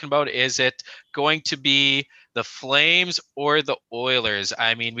they're talking about, is it going to be the Flames or the Oilers?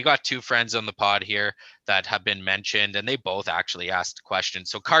 I mean, we got 2 friends on the pod here that have been mentioned, and they both actually asked questions.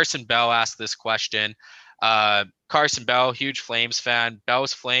 So Carson Bell asked this question. Carson Bell, huge Flames fan.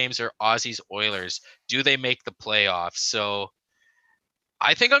 Bell's Flames or Aussies Oilers? Do they make the playoffs? So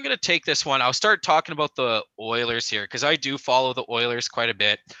I think I'm going to take this one. I'll start talking about the Oilers here because I do follow the Oilers quite a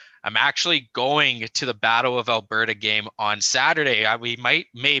bit. I'm actually going to the Battle of Alberta game on Saturday.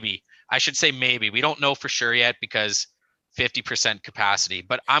 I should say maybe. We don't know for sure yet because 50% capacity,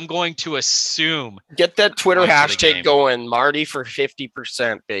 but I'm going to assume Get that Twitter going to the hashtag game. going, Marty for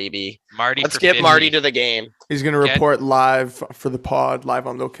 50%, baby. Marty Let's for get 50. Marty to the game. He's going to report live for the pod, live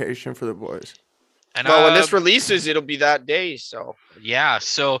on location for the boys. And well, when this releases, it'll be that day. So yeah.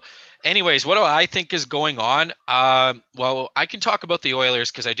 So, anyways, what do I think is going on? Well, I can talk about the Oilers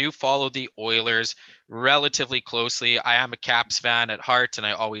because I do follow the Oilers relatively closely. I am a Caps fan at heart, and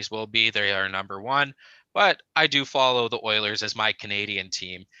I always will be. They are number one, but I do follow the Oilers as my Canadian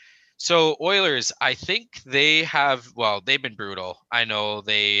team. So Oilers, I think they've been brutal. I know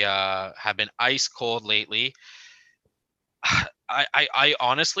they have been ice cold lately. I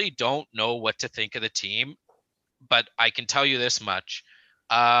honestly don't know what to think of the team, but I can tell you this much.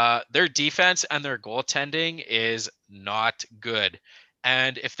 Their defense and their goaltending is not good.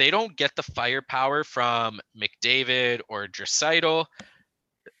 And if they don't get the firepower from McDavid or Draisaitl,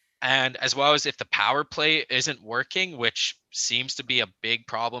 and as well as if the power play isn't working, which seems to be a big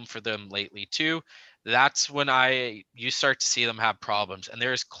problem for them lately too, that's when you start to see them have problems. And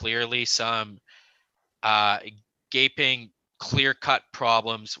there's clearly some uh, gaping, clear-cut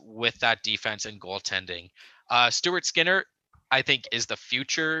problems with that defense and goaltending. Stuart Skinner, I think, is the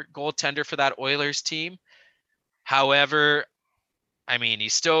future goaltender for that Oilers team. However, I mean,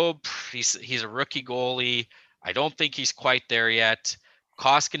 he's a rookie goalie. I don't think he's quite there yet.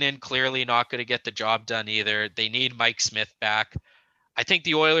 Koskinen clearly not going to get the job done either. They need Mike Smith back. I think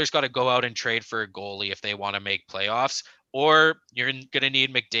the Oilers got to go out and trade for a goalie if they want to make playoffs, or you're going to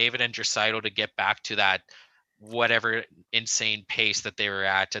need McDavid and Draisaitl to get back to that whatever insane pace that they were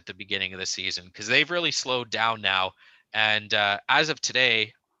at the beginning of the season because they've really slowed down now. And as of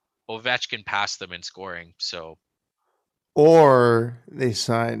today, Ovechkin passed them in scoring. So, or they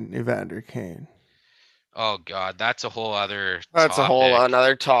sign Evander Kane. oh God, that's a whole other. That's topic. a whole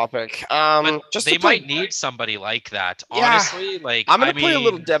another topic. But just they might need somebody like that. Yeah. Honestly, like I'm gonna play a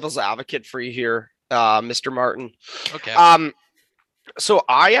little devil's advocate for you here, Mr. Martin. Okay. So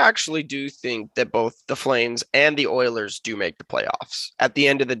I actually do think that both the Flames and the Oilers do make the playoffs. At the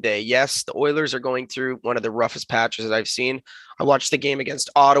end of the day, yes, the Oilers are going through one of the roughest patches I've seen. I watched the game against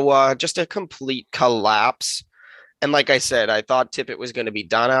Ottawa, just a complete collapse. And like I said, I thought Tippett was going to be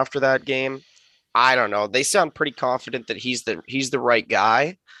done after that game. I don't know. They sound pretty confident that he's the right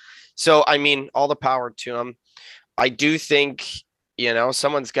guy. So I mean, all the power to him. I do think,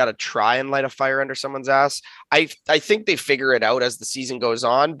 someone's got to try and light a fire under someone's ass. I think they figure it out as the season goes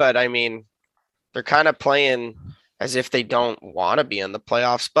on, but I mean, they're kind of playing as if they don't want to be in the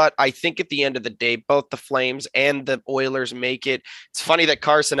playoffs. But I think at the end of the day, both the Flames and the Oilers make it. It's funny that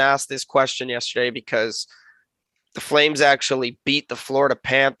Carson asked this question yesterday because the Flames actually beat the Florida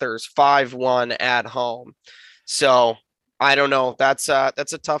Panthers 5-1 at home. So I don't know. That's a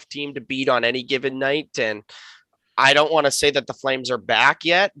tough team to beat on any given night. And I don't want to say that the Flames are back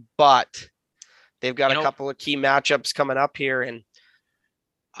yet, but they've got a couple of key matchups coming up here. And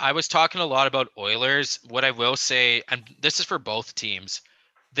I was talking a lot about Oilers. What I will say, and this is for both teams,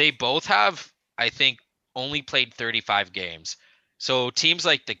 they both have, I think, only played 35 games. So teams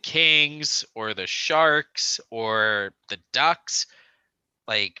like the Kings or the Sharks or the Ducks,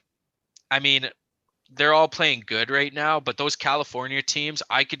 I mean, they're all playing good right now, but those California teams,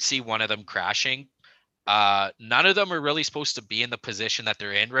 I could see one of them crashing. None of them are really supposed to be in the position that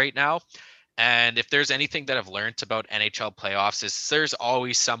they're in right now. And if there's anything that I've learned about NHL playoffs is there's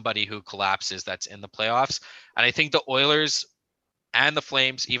always somebody who collapses that's in the playoffs. And I think the Oilers and the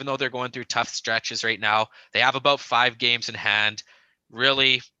Flames, even though they're going through tough stretches right now, they have about 5 games in hand.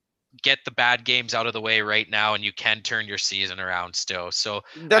 Really get the bad games out of the way right now, and you can turn your season around still. So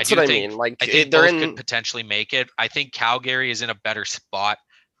that's what I mean. Like I think both could potentially make it. I think Calgary is in a better spot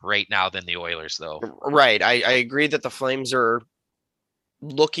right now than the Oilers, though. Right. I agree that the Flames are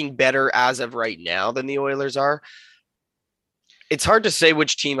looking better as of right now than the Oilers are. It's hard to say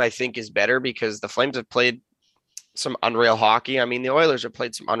which team I think is better because the Flames have played some unreal hockey. I mean, the Oilers have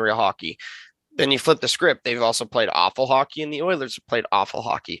played some unreal hockey. Then you flip the script. They've also played awful hockey, and the Oilers have played awful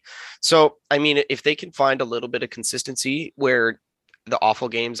hockey. So, I mean, if they can find a little bit of consistency where the awful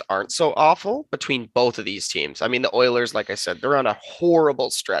games aren't so awful between both of these teams. I mean, the Oilers, like I said, they're on a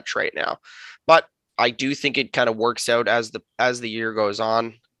horrible stretch right now, but I do think it kind of works out as the year goes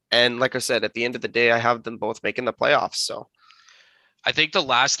on. And like I said, at the end of the day, I have them both making the playoffs. So I think the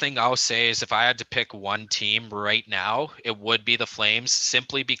last thing I'll say is if I had to pick one team right now, it would be the Flames,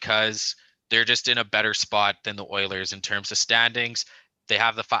 simply because they're just in a better spot than the Oilers in terms of standings. they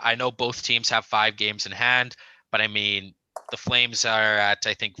have I know both teams have 5 games in hand, but I mean, the Flames are at,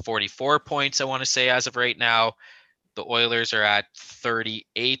 I think, 44 points, I want to say, as of right now. The Oilers are at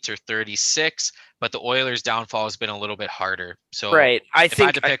 38 or 36, but the Oilers' downfall has been a little bit harder. So Right. if I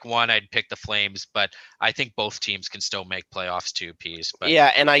had to pick one, I'd pick the Flames, but I think both teams can still make playoffs too, Pease. But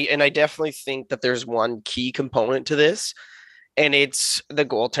yeah, and I definitely think that there's one key component to this, and it's the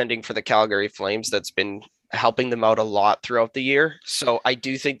goaltending for the Calgary Flames that's been helping them out a lot throughout the year. So I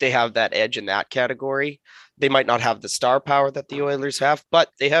do think they have that edge in that category. They might not have the star power that the Oilers have,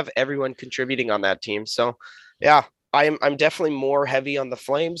 but they have everyone contributing on that team. So yeah, I'm definitely more heavy on the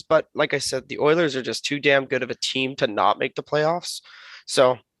Flames, but like I said, the Oilers are just too damn good of a team to not make the playoffs.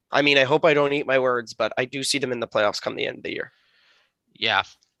 So I mean, I hope I don't eat my words, but I do see them in the playoffs come the end of the year. yeah,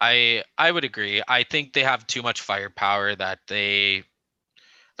 I would agree. I think they have too much firepower that they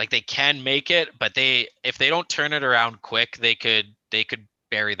can make it, but if they don't turn it around quick, they could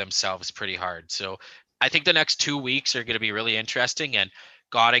bury themselves pretty hard. So I think the next 2 weeks are going to be really interesting, and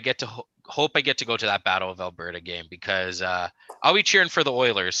God, I get to hope I get to go to that Battle of Alberta game, because I'll be cheering for the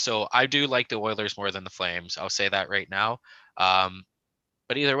Oilers. So I do like the Oilers more than the Flames. I'll say that right now.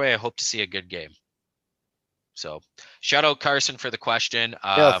 But either way, I hope to see a good game. So shout out Carson for the question.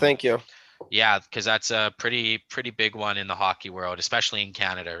 Yeah, thank you. Yeah, because that's a pretty big one in the hockey world, especially in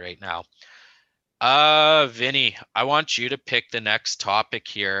Canada right now. Vinny, I want you to pick the next topic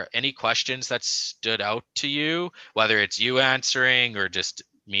here. Any questions that stood out to you, whether it's you answering or just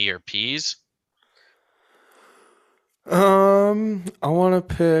me or Peas? I want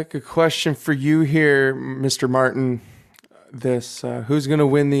to pick a question for you here, Mr. Martin. Who's going to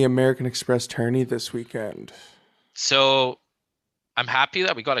win the American Express tourney this weekend? So I'm happy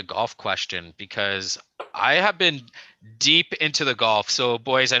that we got a golf question, because I have been deep into the golf. So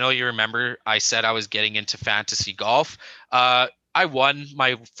boys, I know you remember I said I was getting into fantasy golf. I won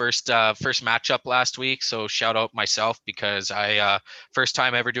my first matchup last week, so shout out myself, because I first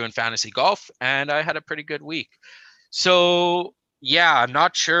time ever doing fantasy golf, and I had a pretty good week. So yeah, I'm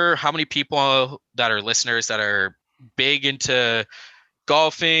not sure how many people that are listeners that are big into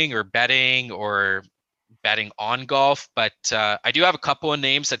golfing or betting on golf, but I do have a couple of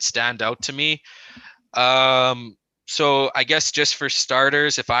names that stand out to me. So I guess just for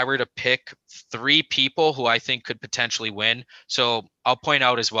starters, if I were to pick 3 people who I think could potentially win, so I'll point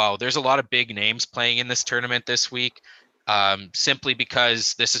out as well, there's a lot of big names playing in this tournament this week. Simply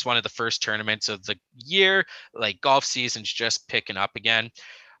because this is one of the first tournaments of the year, like golf season's just picking up again.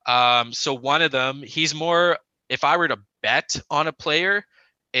 So one of them, he's more, if I were to bet on a player,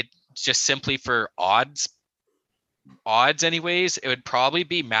 it just simply for odds anyways, it would probably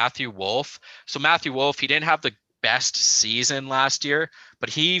be Matthew Wolff. So Matthew Wolff, he didn't have the best season last year, but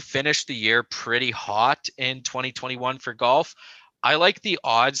he finished the year pretty hot in 2021 for golf. I like the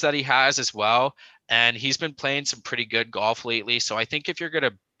odds that he has as well, and he's been playing some pretty good golf lately. So I think if you're going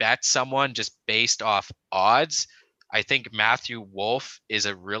to bet someone just based off odds, I think Matthew Wolff is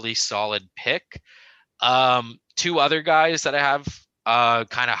a really solid pick. 2 other guys that I have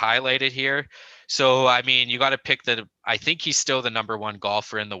kind of highlighted here. So I mean, you got to pick I think he's still the number 1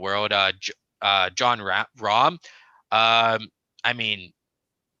 golfer in the world, John Rahm. I mean,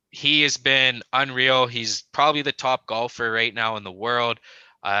 he has been unreal. He's probably the top golfer right now in the world.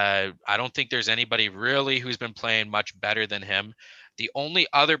 I don't think there's anybody really who's been playing much better than him. The only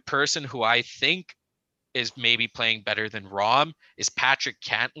other person who I think is maybe playing better than Rahm is Patrick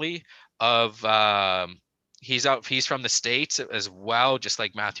Cantlay of he's from the States as well, just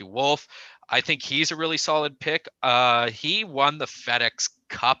like Matthew Wolff. I think he's a really solid pick. He won the FedEx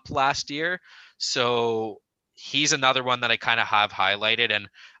Cup last year, so he's another one that I kind of have highlighted, and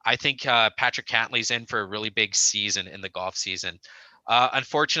I think Patrick Cantlay's in for a really big season in the golf season.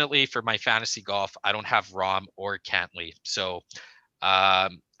 Unfortunately for my fantasy golf, I don't have Rahm or Cantlay, so I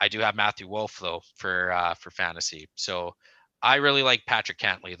do have Matthew Wolff though for fantasy. So I really like Patrick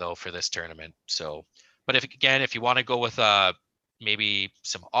Cantlay though for this tournament. So, but if you want to go with maybe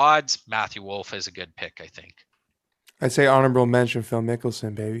some odds, Matthew Wolff is a good pick, I think. I'd say honorable mention Phil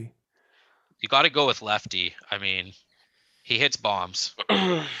Mickelson, baby. You got to go with lefty. I mean, he hits bombs.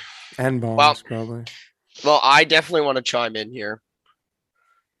 And bombs, probably. Well, I definitely want to chime in here.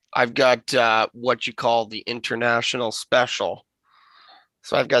 I've got what you call the international special.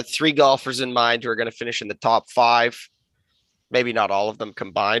 So I've got 3 golfers in mind who are going to finish in the top 5. Maybe not all of them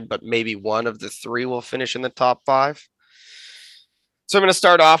combined, but maybe one of the 3 will finish in the top 5. So I'm going to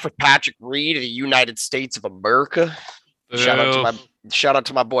start off with Patrick Reed of the United States of America. Shout out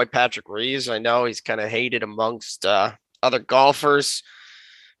to my boy Patrick Reed. I know he's kind of hated amongst other golfers,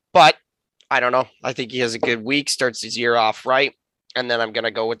 but I don't know. I think he has a good week, starts his year off right. And then I'm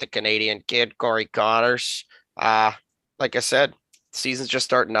gonna go with the Canadian kid, Corey Connors. Like I said, season's just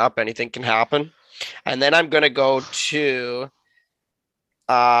starting up. Anything can happen. And then I'm gonna go to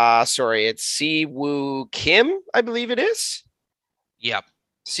sorry, it's Si Woo Kim, I believe it is. Yep.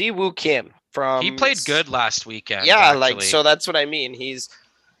 Si Woo Kim He from played good last weekend, yeah, like actually. so that's what I mean.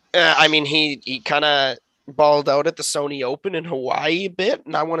 I mean he kind of balled out at the Sony Open in Hawaii a bit,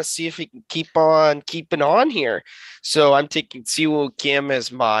 and I want to see if he can keep on keeping on here. So I'm taking Siwoo Kim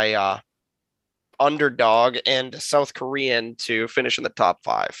as my underdog and South Korean to finish in the top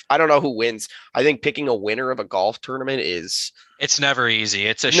 5. I don't know who wins. I think picking a winner of a golf tournament is It's never easy.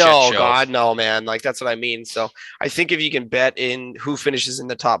 It's a shit no, show. God, no, man. Like that's what I mean. So I think if you can bet in who finishes in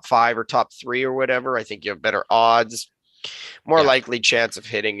the top 5 or top 3 or whatever, I think you have better odds, more Yeah. likely chance of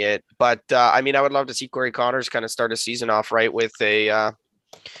hitting it. But I mean, I would love to see Corey Connors kind of start a season off right with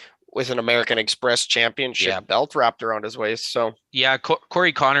an American Express Championship Yeah. belt wrapped around his waist. So Yeah,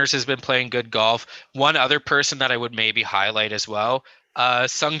 Corey Connors has been playing good golf. One other person that I would maybe highlight as well,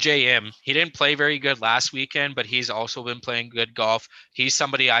 Sung Jae Im. He didn't play very good last weekend, but he's also been playing good golf. He's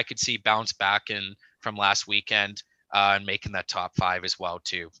somebody I could see bounce back in from last weekend and making that top 5 as well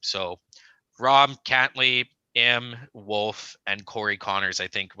too. So Rom, Cantley, Im, Wolf, and Corey Connors, I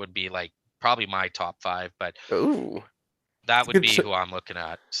think would be like probably my top 5, but ooh. that would Good be t- who I'm looking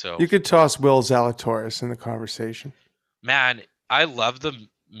at. So You could toss Will Zalatoris in the conversation. man, I love the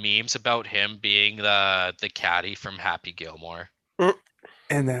memes about him being the caddy from Happy Gilmore.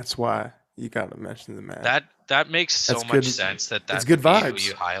 And that's why you got to mention the man. That makes so That's much good. sense that It's that good would be who vibes.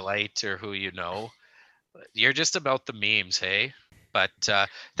 you highlight or who you know. You're just about the memes, hey? But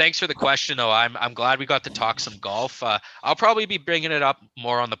thanks for the question, though. I'm glad we got to talk some golf. I'll probably be bringing it up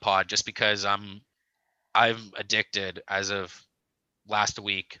more on the pod just because I'm addicted as of last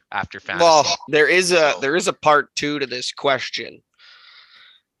week after fantasy. Well, there is a part 2 to this question.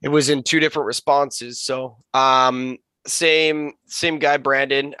 It was in 2 different responses. So same guy,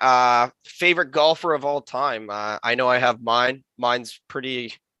 Brandon. Favorite golfer of all time. I know I have mine. Mine's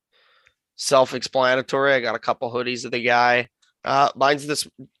pretty self-explanatory. I got a couple hoodies of the guy. Mine's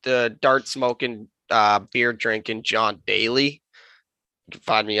the dart smoking, beer drinking John Daly. You can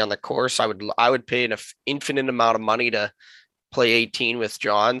find me on the course. I would pay an infinite amount of money to play 18 with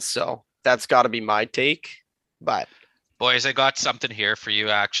John. So that's got to be my take. But boys, I got something here for you.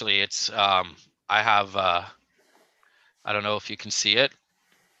 Actually, it's I have I don't know if you can see it.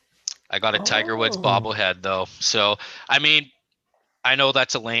 I got a Tiger Woods bobblehead though. So I mean, I know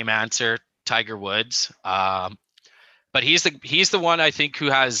that's a lame answer, Tiger Woods. But he's the one I think who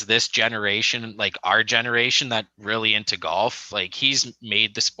has this generation, like our generation, that really into golf. Like he's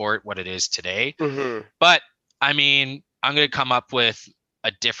made the sport what it is today. mm-hmm. But I mean, I'm gonna come up with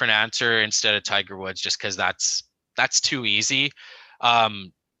a different answer instead of Tiger Woods, just because that's too easy.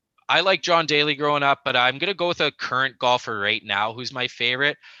 I like John Daly growing up, but I'm gonna go with a current golfer right now who's my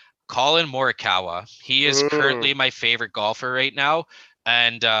favorite, Colin Morikawa. He is currently my favorite golfer right now,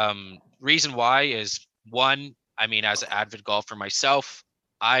 and reason why is one. I mean, as an avid golfer myself,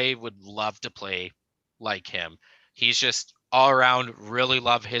 I would love to play like him. He's just all around really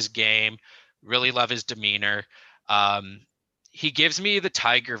love his game, really love his demeanor. He gives me the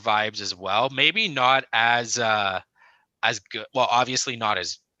Tiger vibes as well. Maybe not as good. Well, obviously not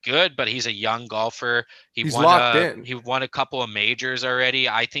as good, but he's a young golfer. He's locked in. He won a couple of majors already.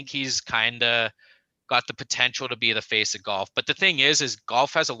 I think he's kind of got the potential to be the face of golf. But the thing is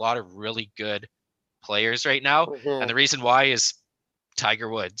golf has a lot of really good players right now, and the reason why is Tiger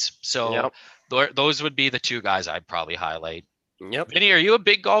Woods. So those would be the 2 guys I'd probably highlight. Yep. Vinny, are you a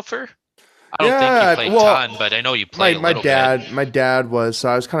big golfer? I don't think you play a ton, but I know you play a little bit. My dad was, so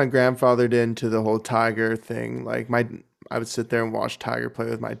I was kind of grandfathered into the whole Tiger thing. Like I would sit there and watch Tiger play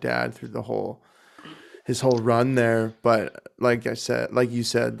with my dad through his whole run there. But like you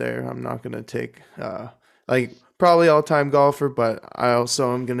said there, I'm not gonna take like probably all-time golfer, but I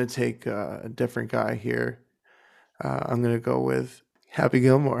also am gonna take a different guy here. I'm gonna go with Happy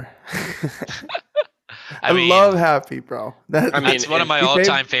Gilmore. I love Happy, bro. That's one of my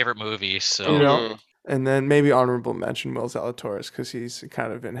all-time favorite movies. So you know, and then maybe honorable mention Will Zalatoris because he's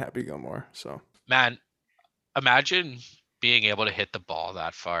kind of in Happy Gilmore. So man, imagine being able to hit the ball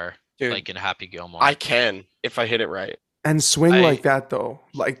that far, dude, like in Happy Gilmore. I can if I hit it right and swing like that though,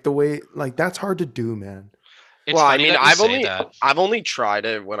 like the way that's hard to do, man. Well, I mean, I've only tried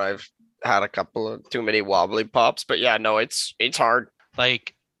it when I've had a couple of too many wobbly pops, but yeah, no, it's hard.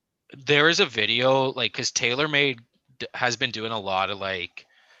 Like there is a video, like, because TaylorMade has been doing a lot of like,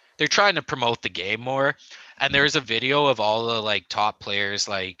 they're trying to promote the game more, and there's a video of all the like top players.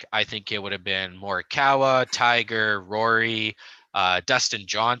 Like I think it would have been Morikawa, Tiger, Rory, Dustin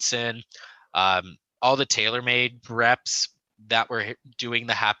Johnson, all the TaylorMade reps that were doing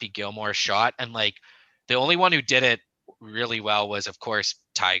the Happy Gilmore shot. And like the only one who did it really well was, of course,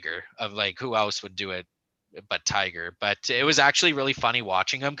 Tiger. Of like, who else would do it but Tiger? But it was actually really funny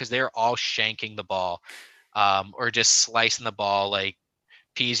watching them because they were all shanking the ball, or just slicing the ball like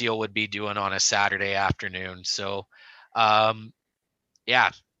Pizio would be doing on a Saturday afternoon. So,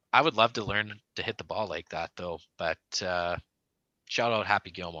 yeah, I would love to learn to hit the ball like that, though. But shout out Happy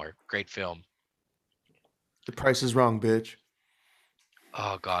Gilmore, great film. The Price is Wrong, bitch.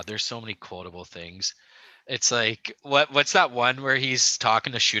 Oh God, there's so many quotable things. It's like what's that one where he's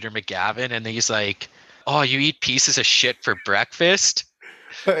talking to Shooter McGavin and he's like, "Oh, you eat pieces of shit for breakfast?"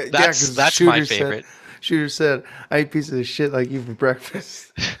 Yeah, because That's my favorite. Shooter said, I eat pieces of shit like you for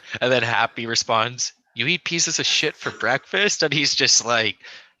breakfast. And then Happy responds, "You eat pieces of shit for breakfast?" And he's just like,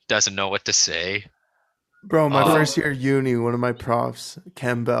 doesn't know what to say. Bro, my Oh. first year at uni, one of my profs,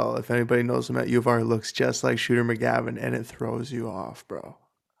 Ken Bell, if anybody knows him at U of R, looks just like Shooter McGavin, and it throws you off, bro.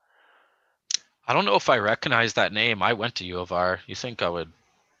 I don't know if I recognize that name. I went to U of R. You think I would?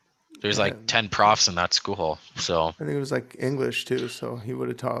 There's like 10 profs in that school. So, I think it was like English too, so he would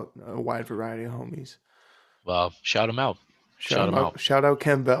have taught a wide variety of homies. well, shout him out. Shout him out. Shout out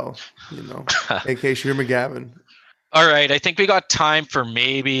Ken Bell, aka Shooter McGavin. All right, I think we got time for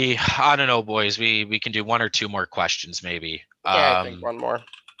maybe, I don't know, boys. We can do one or two more questions, maybe. Yeah, I think one more.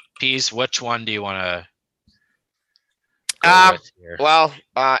 Pease, which one do you want to go with here? Well,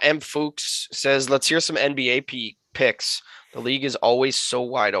 M. Fuchs says, let's hear some NBA picks. The league is always so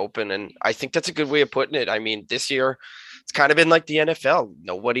wide open, and I think that's a good way of putting it. I mean, this year, it's kind of been like the NFL.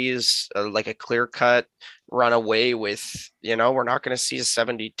 Nobody is like a clear-cut runaway with, we're not going to see a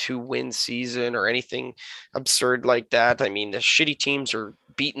 72-win season or anything absurd like that. I mean, the shitty teams are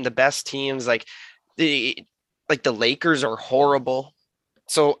beating the best teams. Like the Lakers are horrible.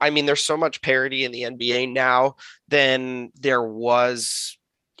 So, I mean, there's so much parity in the NBA now than there was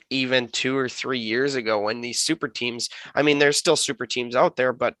even 2 or 3 years ago when these super teams, I mean, there's still super teams out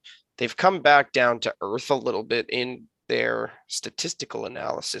there, but they've come back down to earth a little bit in their statistical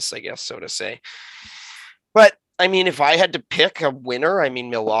analysis, I guess, so to say. But I mean, if I had to pick a winner, I mean,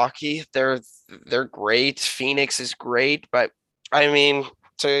 Milwaukee, they're great. Phoenix is great, but I mean,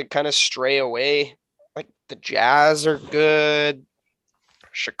 to kind of stray away, like the Jazz are good.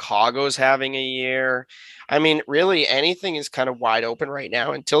 Chicago's having a year. I mean, really anything is kind of wide open right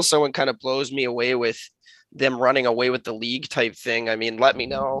now until someone kind of blows me away with them running away with the league type thing. I mean, let me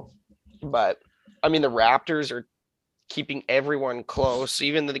know. But I mean, the Raptors are keeping everyone close.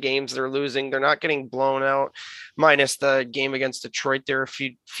 Even the games they're losing, they're not getting blown out, minus the game against Detroit there a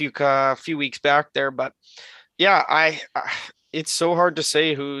few weeks back there. But yeah, it's so hard to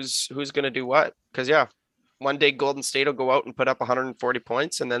say who's going to do what, because yeah, one day Golden State will go out and put up 140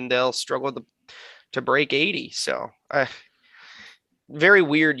 points, and then they'll struggle to break 80. So, very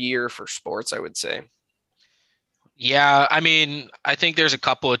weird year for sports, I would say. Yeah, I mean, I think there's a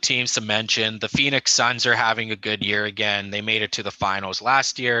couple of teams to mention. The Phoenix Suns are having a good year again. They made it to the finals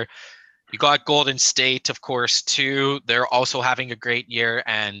last year. You got Golden State, of course, too. They're also having a great year,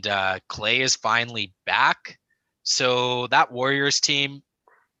 and Clay is finally back. So that Warriors team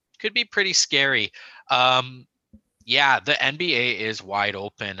could be pretty scary. Yeah, the NBA is wide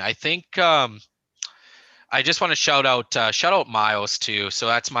open. I think I just want to shout out Miles too. So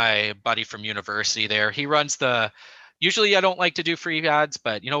that's my buddy from university there. He runs usually I don't like to do free ads,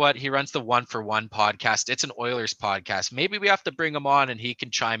 but you know what? He runs the 1-for-1 podcast. It's an Oilers podcast. Maybe we have to bring him on and he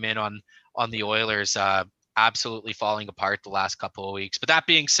can chime in on the Oilers absolutely falling apart the last couple of weeks. But that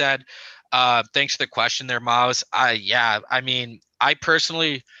being said, thanks for the question there, Miles. I mean, I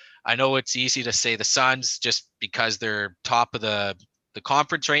personally, I know it's easy to say the Suns just because they're top of the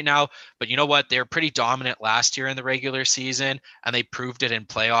conference right now, but you know what? They were pretty dominant last year in the regular season, and they proved it in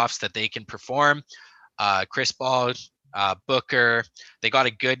playoffs that they can perform. Chris Paul, Booker, they got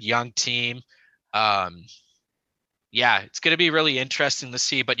a good young team. Yeah, it's going to be really interesting to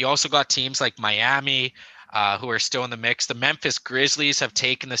see, but you also got teams like Miami, who are still in the mix. The Memphis Grizzlies have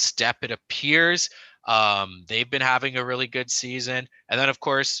taken the step, it appears. They've been having a really good season. And then, of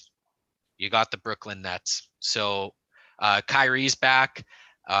course, you got the Brooklyn Nets. So Kyrie's back.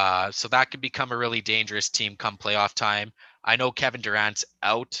 So that could become a really dangerous team come playoff time. I know Kevin Durant's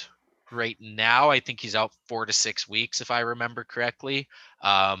out right now. I think he's out 4 to 6 weeks, if I remember correctly.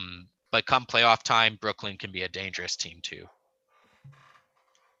 But come playoff time, Brooklyn can be a dangerous team too.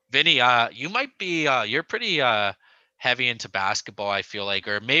 Vinny, you might be, you're pretty heavy into basketball, I feel like,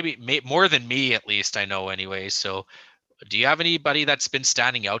 or maybe more than me, at least I know anyway. So do you have anybody that's been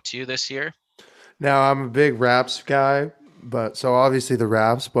standing out to you this year? Now, I'm a big Raps guy, But so obviously the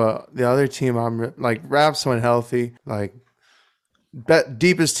Raps, but the other team I'm like Raps when healthy, like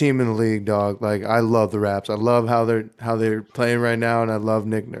deepest team in the league, dog. Like I love the Raps. I love how they're playing right now, and I love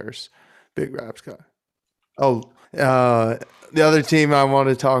Nick Nurse, big Raps guy. Oh, the other team I want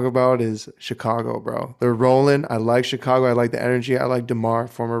to talk about is Chicago, bro. They're rolling. I like Chicago. I like the energy. I like DeMar,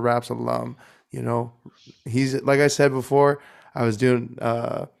 former Raps alum. You know, he's like I said before. I was doing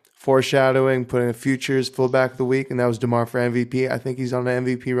foreshadowing, putting a futures fullback of the week, and that was DeMar for MVP. I think he's on the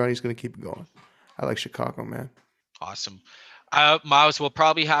MVP run. He's going to keep it going. I like Chicago, man. Awesome. Miles, we'll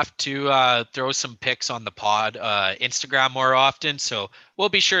probably have to throw some pics on the pod Instagram more often. So we'll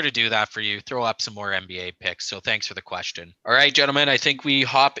be sure to do that for you. Throw up some more NBA pics. So thanks for the question. All right, gentlemen, I think we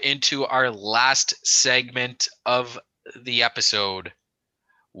hop into our last segment of the episode.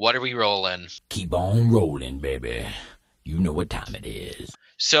 What are we rolling? Keep on rolling, baby. You know what time it is.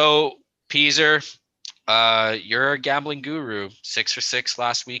 So, Peaser, you're a gambling guru. 6 for 6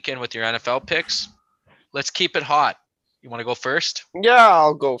 last weekend with your NFL picks. Let's keep it hot. You want to go first? Yeah,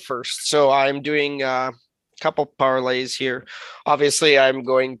 I'll go first. So I'm doing a couple parlays here. Obviously, I'm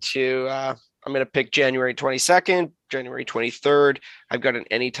going to pick January 22nd, January 23rd. I've got an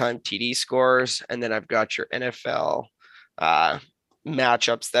anytime TD scores, and then I've got your NFL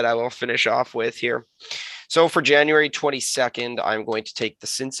matchups that I will finish off with here. So for January 22nd, I'm going to take the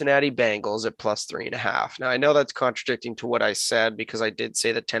Cincinnati Bengals at plus 3.5. Now, I know that's contradicting to what I said because I did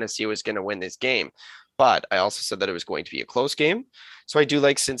say that Tennessee was going to win this game, but I also said that it was going to be a close game. So I do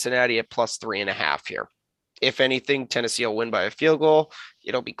like Cincinnati at plus 3.5 here. If anything, Tennessee will win by a field goal.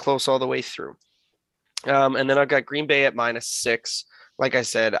 It'll be close all the way through. And then I've got Green Bay at -6. Like I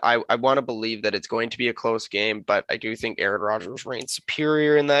said, I want to believe that it's going to be a close game, but I do think Aaron Rodgers reigns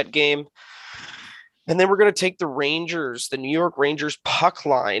superior in that game. And then we're going to take the Rangers, the New York Rangers puck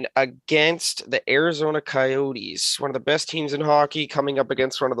line against the Arizona Coyotes, one of the best teams in hockey, coming up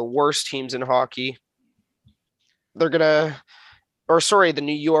against one of the worst teams in hockey. The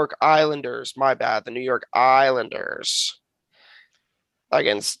New York Islanders, my bad, the New York Islanders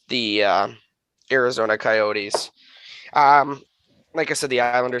against the Arizona Coyotes. Like I said, the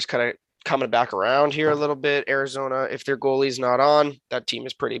Islanders kind of coming back around here a little bit. Arizona, if their goalie's not on, that team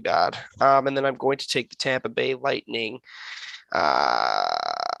is pretty bad. And then I'm going to take the Tampa Bay Lightning. No,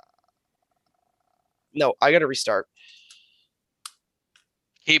 I got to restart.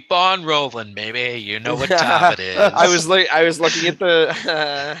 Keep on rolling, baby. You know what time it is. I was looking at the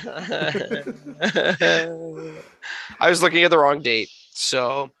I was looking at the wrong date.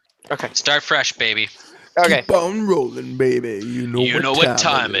 So okay. Start fresh, baby. Okay. Keep on rolling, baby. You know what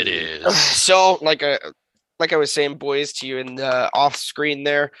time it is. So like I was saying, boys, to you in the off screen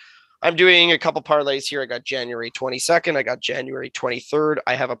there, I'm doing a couple parlays here. I got January 22nd. I got January 23rd.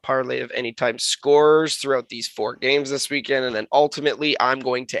 I have a parlay of anytime scorers throughout these 4 games this weekend. And then ultimately, I'm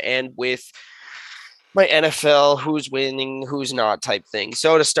going to end with my NFL, who's winning, who's not type thing.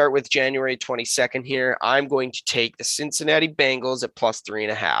 So to start with January 22nd here, I'm going to take the Cincinnati Bengals at plus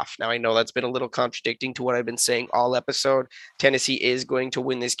 3.5. Now, I know that's been a little contradicting to what I've been saying all episode. Tennessee is going to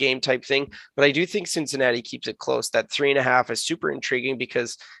win this game type thing, but I do think Cincinnati keeps it close. That 3.5 is super intriguing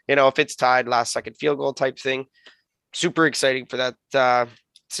because, if it's tied, last second field goal type thing, super exciting for that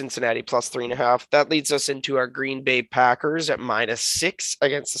Cincinnati plus 3.5. That leads us into our Green Bay Packers at -6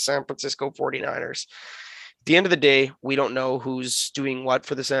 against the San Francisco 49ers. At the end of the day, we don't know who's doing what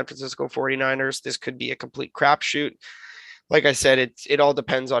for the San Francisco 49ers. This could be a complete crapshoot. Like I said, it all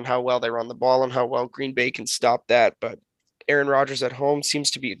depends on how well they run the ball and how well Green Bay can stop that. But Aaron Rodgers at home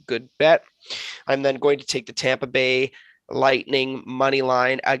seems to be a good bet. I'm then going to take the Tampa Bay Lightning money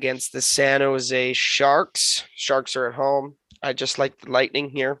line against the San Jose Sharks. Sharks are at home. I just like the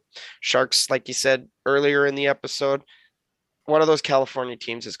Lightning here. Sharks, like you said earlier in the episode, one of those California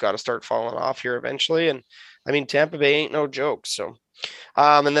teams has got to start falling off here eventually. And I mean, Tampa Bay ain't no joke. So,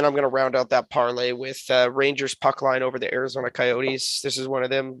 and then I'm going to round out that parlay with Rangers puck line over the Arizona Coyotes. This is one of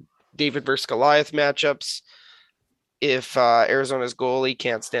them David versus Goliath matchups. If Arizona's goalie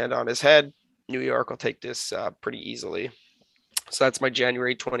can't stand on his head, New York will take this pretty easily. So that's my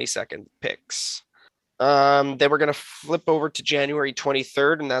January 22nd picks. Then we're going to flip over to January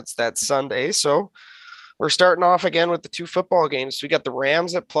 23rd, and that's that Sunday. So we're starting off again with the 2 football games. We got the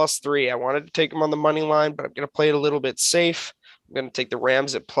Rams at +3. I wanted to take them on the money line, but I'm going to play it a little bit safe. I'm going to take the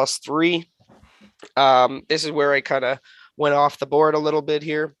Rams at +3. This is where I kind of went off the board a little bit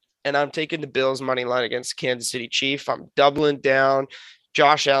here, and I'm taking the Bills money line against Kansas City Chief. I'm doubling down.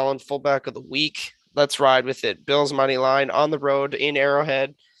 Josh Allen, fullback of the week. Let's ride with it. Bills money line on the road in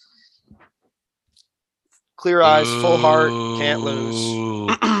Arrowhead. Clear eyes, full heart, can't lose.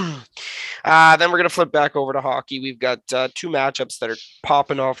 Then we're going to flip back over to hockey. We've got two matchups that are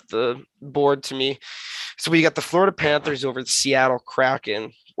popping off the board to me. So we got the Florida Panthers over the Seattle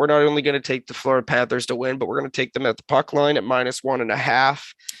Kraken. We're not only going to take the Florida Panthers to win, but we're going to take them at the puck line at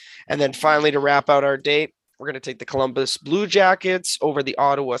 -1.5. And then finally, to wrap out our date, we're going to take the Columbus Blue Jackets over the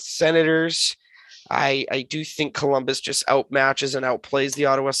Ottawa Senators. I do think Columbus just outmatches and outplays the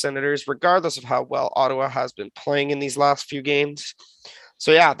Ottawa Senators, regardless of how well Ottawa has been playing in these last few games.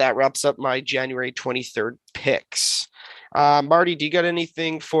 So yeah, that wraps up my January 23rd picks. Marty, do you got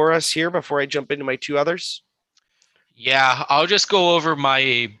anything for us here before I jump into my two others? Yeah, I'll just go over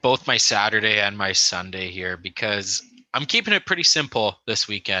both my Saturday and my Sunday here because I'm keeping it pretty simple this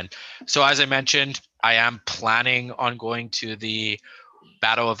weekend. So as I mentioned, I am planning on going to the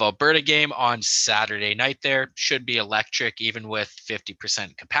Battle of Alberta game on Saturday night there. Should be electric, even with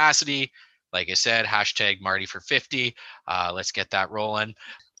 50% capacity. Like I said, hashtag Marty for 50. Let's get that rolling.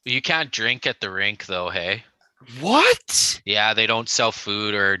 You can't drink at the rink though, hey? What? Yeah, they don't sell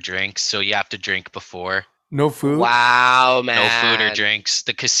food or drinks, so you have to drink before. No food. Wow, man. No food or drinks.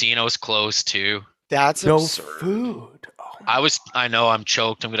 The casino's closed too. That's No absurd. food. Oh, I know I'm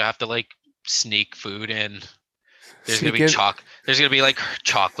choked. I'm gonna have to like sneak food in. There's Sneak gonna be in. There's gonna be like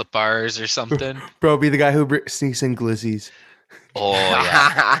chocolate bars or something. Bro, be the guy who sneaks in glizzies. Oh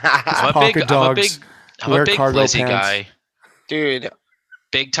yeah. I'm Pocket dogs. I'm Wear a big cargo glizzy pants. guy. Dude,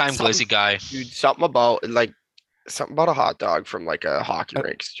 Big time glizzy guy. dude, something about a hot dog from like a hockey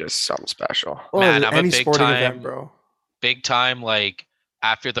rink is just something special. Or Man, I'm a any big sporting time- event, bro. Big time, like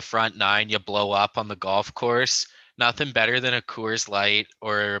after the front nine, you blow up on the golf course. Nothing better than a Coors Light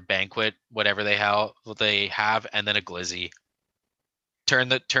or a banquet, whatever they have, and then a glizzy. Turn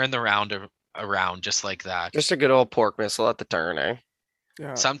the round around just like that. Just a good old pork missile at the turn, eh?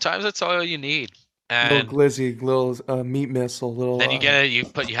 Yeah. Sometimes that's all you need. Little And glizzy, little meat missile, little. then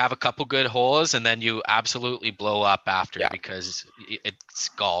you have a couple good holes, and then you absolutely blow up after Yeah. because it's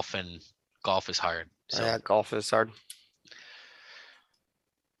golf, and golf is hard. So Yeah, golf is hard.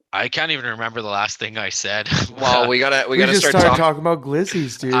 I can't even remember the last thing I said. Well, we gotta we start just started talking. talking about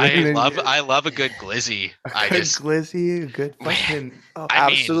glizzies, dude. I love a good glizzy. a good glizzy, a good Wait. fucking. Oh, I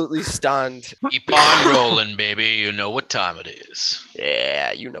mean- Absolutely stunned. Keep on rolling, baby. You know what time it is.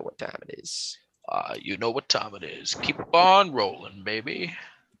 Yeah, you know what time it is. You know what time it is. Keep on rolling, baby.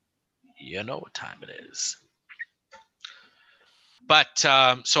 You know what time it is. But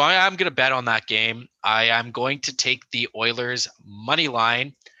so I am going to bet on that game. I am going to take the Oilers money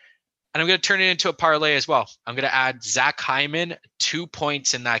line, and I'm going to turn it into a parlay as well. I'm going to add Zach Hyman 2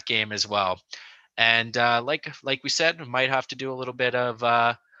 points in that game as well. And like we said, we might have to do a little bit of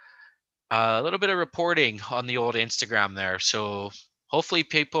reporting on the old Instagram there. So hopefully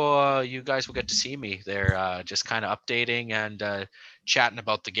people, you guys will get to see me there, just kind of updating and chatting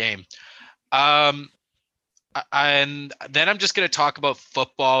about the game. And then I'm just going to talk about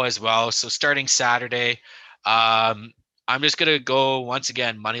football as well. So starting Saturday, I'm just going to go once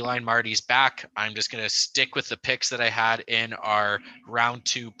again, Moneyline Marty's back. I'm just going to stick with the picks that I had in our round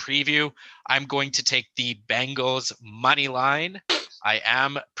 2 preview. I'm going to take the Bengals money line. I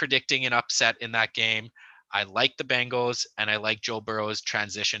am predicting an upset in that game. I like the Bengals, and I like Joe Burrow's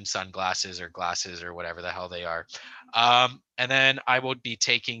transition sunglasses or glasses or whatever the hell they are. And then I would be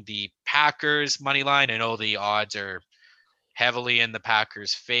taking the Packers money line. I know the odds are heavily in the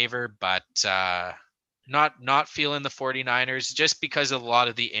Packers' favor, but not feeling the 49ers just because of a lot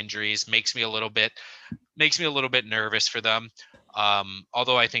of the injuries makes me a little bit nervous for them.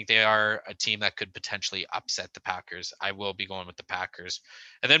 Although I think they are a team that could potentially upset the Packers, I will be going with the Packers.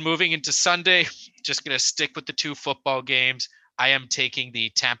 And then moving into Sunday, just going to stick with the 2 football games. I am taking the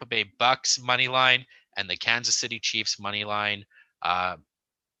Tampa Bay Bucks money line and the Kansas City Chiefs money line.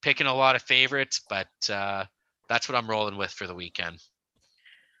 Picking a lot of favorites, but that's what I'm rolling with for the weekend.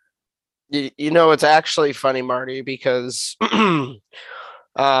 You know, it's actually funny, Marty, because for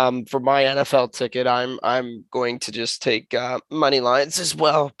my NFL ticket, I'm going to just take money lines as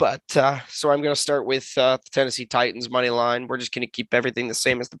well. But so I'm going to start with the Tennessee Titans money line. We're just going to keep everything the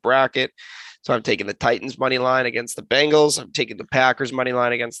same as the bracket. So I'm taking the Titans money line against the Bengals. I'm taking the Packers money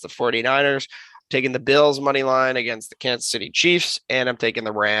line against the 49ers. I'm taking the Bills money line against the Kansas City Chiefs, and I'm taking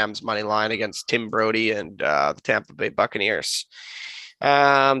the Rams money line against Tim Brody and the Tampa Bay Buccaneers.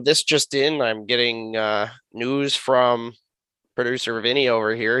 This just in, I'm getting news from producer Vinny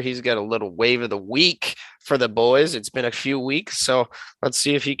over here. He's got a little wave of the week for the boys. It's been a few weeks, so let's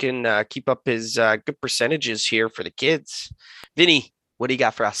see if he can keep up his good percentages here for the kids. Vinny, what do you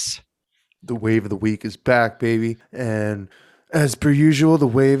got for us? The wave of the week is back, baby. And as per usual, the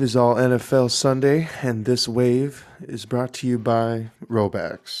wave is all NFL Sunday, and this wave is brought to you by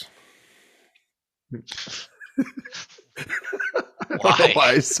Rollbacks. Why?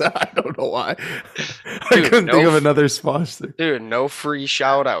 I don't know why. I Dude, couldn't no think of f- another sponsor. Dude, no free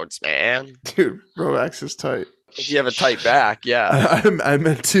shout outs, man. Dude, Rolex is tight. If you have a tight back, yeah. I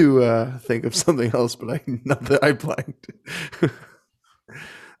meant to think of something else, but I blanked.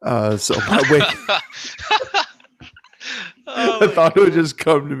 So my way, Oh I my thought it would God. just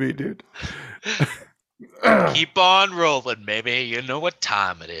come to me, dude. Keep on rolling, baby. You know what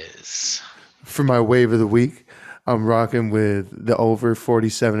time it is. For my wave of the week, I'm rocking with the over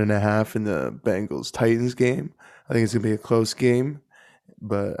 47.5 in the Bengals Titans game. I think it's gonna be a close game,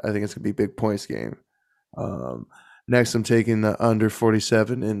 but I think it's gonna be a big points game. Next, I'm taking the under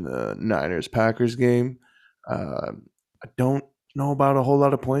 47 in the Niners Packers game. I don't know about a whole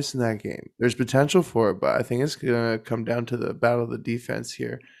lot of points in that game. There's potential for it, but I think it's gonna come down to the battle of the defense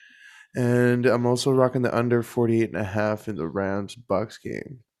here. And I'm also rocking the under 48.5 in the Rams Bucks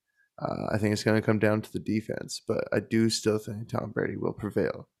game. I think it's going to come down to the defense, but I do still think Tom Brady will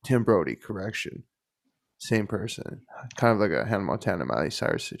prevail. Tim Brody, correction. Same person. Kind of like a Hannah Montana, Miley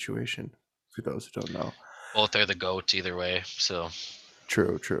Cyrus situation, for those who don't know. Both are the GOAT either way. So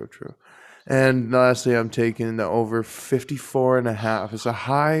True. And lastly, I'm taking the over 54.5. It's a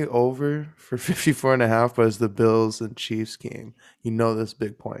high over for 54.5, but it's the Bills and Chiefs game. You know this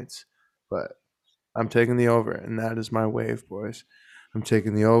big points, but I'm taking the over, and that is my wave, boys. I'm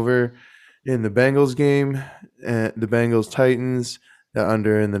taking the over in the Bengals game, and the Bengals Titans, the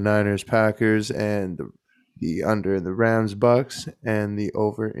under in the Niners Packers, and the under in the Rams Bucks, and the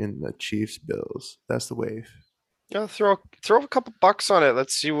over in the Chiefs Bills. That's the wave. Yeah, throw a couple bucks on it.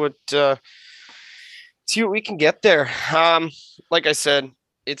 Let's see what we can get there. Like I said,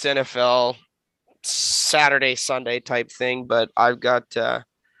 it's NFL Saturday, Sunday type thing, but I've got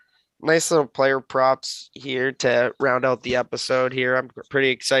nice little player props here to round out the episode here. I'm pretty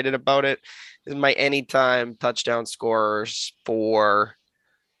excited about it. This is my anytime touchdown scorers for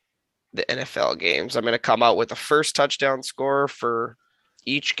the NFL games. I'm going to come out with the first touchdown scorer for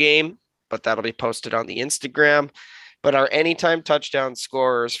each game, but that'll be posted on the Instagram. But our anytime touchdown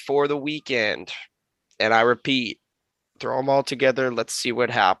scorers for the weekend, and I repeat, throw them all together. Let's see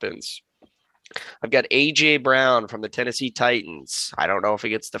what happens. I've got A.J. Brown from the Tennessee Titans. I don't know if he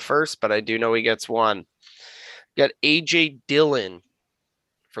gets the first, but I do know he gets one. Got A.J. Dillon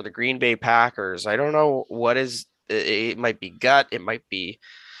for the Green Bay Packers. I don't know what is it. Might be gut. It might be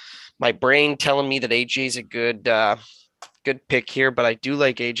my brain telling me that A.J. is a good pick here, but I do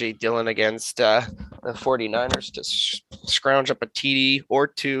like A.J. Dillon against the 49ers to scrounge up a TD or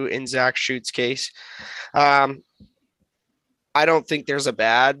two in Zach Schutt's case. I don't think there's a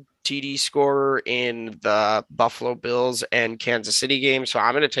bad TD scorer in the Buffalo Bills and Kansas City game. So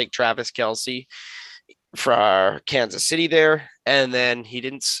I'm going to take Travis Kelce for Kansas City there. And then he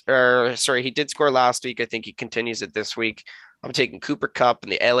did score last week. I think he continues it this week. I'm taking Cooper Kupp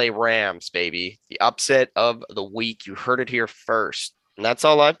and the LA Rams, baby. The upset of the week. You heard it here first. And that's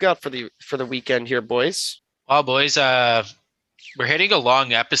all I've got for the weekend here, boys. well, boys, we're hitting a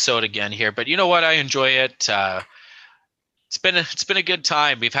long episode again here, but you know what? I enjoy it. It's been a good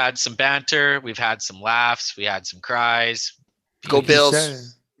time. We've had some banter, we've had some laughs, we had some cries. Go Like you Bills. said,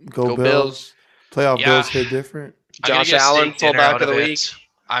 Go Go Bills. Playoff Yeah. Bills hit different. I'm gonna Josh get a Allen, steak dinner fullback out of the it. week.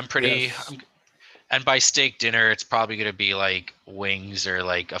 I'm pretty, Yes. and by steak dinner, it's probably gonna be like wings or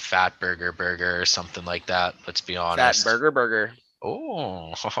like a fat burger or something like that. Let's be Fat honest. burger.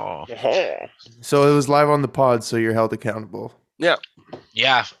 Oh, So it was live on the pod, so you're held accountable. Yeah.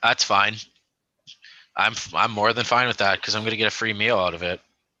 yeah, that's fine. I'm more than fine with that because I'm gonna get a free meal out of it.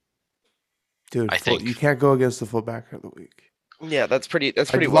 Dude, I think. you can't go against the fullback of the week. Yeah, that's pretty I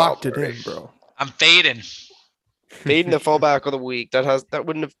wild. locked it Murray. in, bro. I'm fading. Fading the fullback of the week. That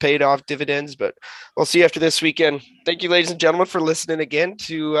wouldn't have paid off dividends, but we'll see after this weekend. Thank you, ladies and gentlemen, for listening again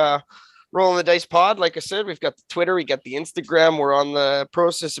to Rolling the Dice Pod. Like I said, we've got the Twitter, we got the Instagram. We're on the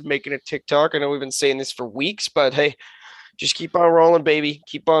process of making a TikTok. I know we've been saying this for weeks, but hey, just keep on rolling, baby.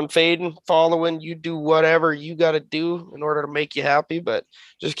 Keep on fading, following. You do whatever you got to do in order to make you happy, but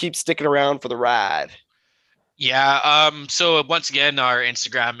just keep sticking around for the ride. Yeah. So once again, our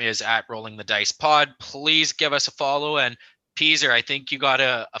Instagram is at Rolling the Dice Pod. Please give us a follow. And Peaser, I think you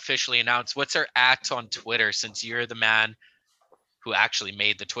gotta officially announce what's our @ on Twitter since you're the man who actually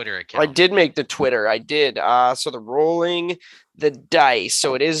made the Twitter account. I did make the Twitter. I did. So the Rolling the Dice.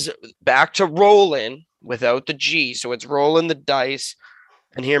 So it is back to Rollin without the G. So it's Rolling the Dice.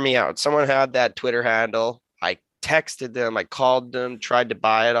 And hear me out. Someone had that Twitter handle. I texted them. I called them. Tried to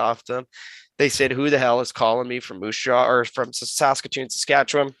buy it off them. They said, "Who the hell is calling me from Moose Jaw or from Saskatoon,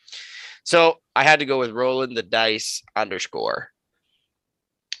 Saskatchewan?" So I had to go with Rolling the Dice _.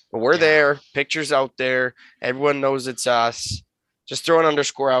 But we're there. Pictures out there. Everyone knows it's us. Just throw an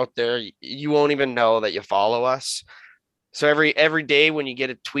underscore out there. You won't even know that you follow us. So every day when you get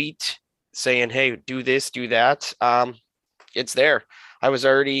a tweet saying, hey, do this, do that, it's there. I was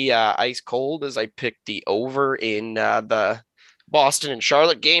already ice cold as I picked the over in the Boston and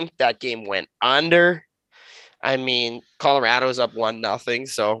Charlotte game. That game went under. I mean, Colorado's up 1-0,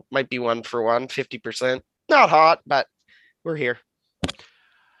 so might be 1-for-1, 50%. Not hot, but we're here.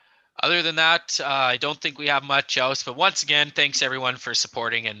 Other than that, I don't think we have much else. But once again, thanks everyone for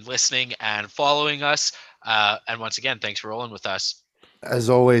supporting and listening and following us. And once again, thanks for rolling with us. As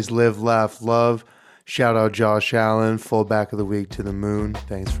always, live, laugh, love. Shout out Josh Allen, fullback of the week to the moon.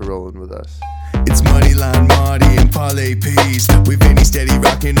 Thanks for rolling with us. It's Moneyline Marty and Parlay Peas. With Vinny steady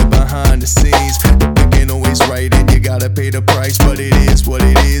rocking it behind the scenes. The pick ain't always right and you gotta pay the price. But it is what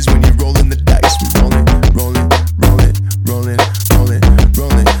it is when you're rolling the dice. We rolling, rolling, rolling, rolling.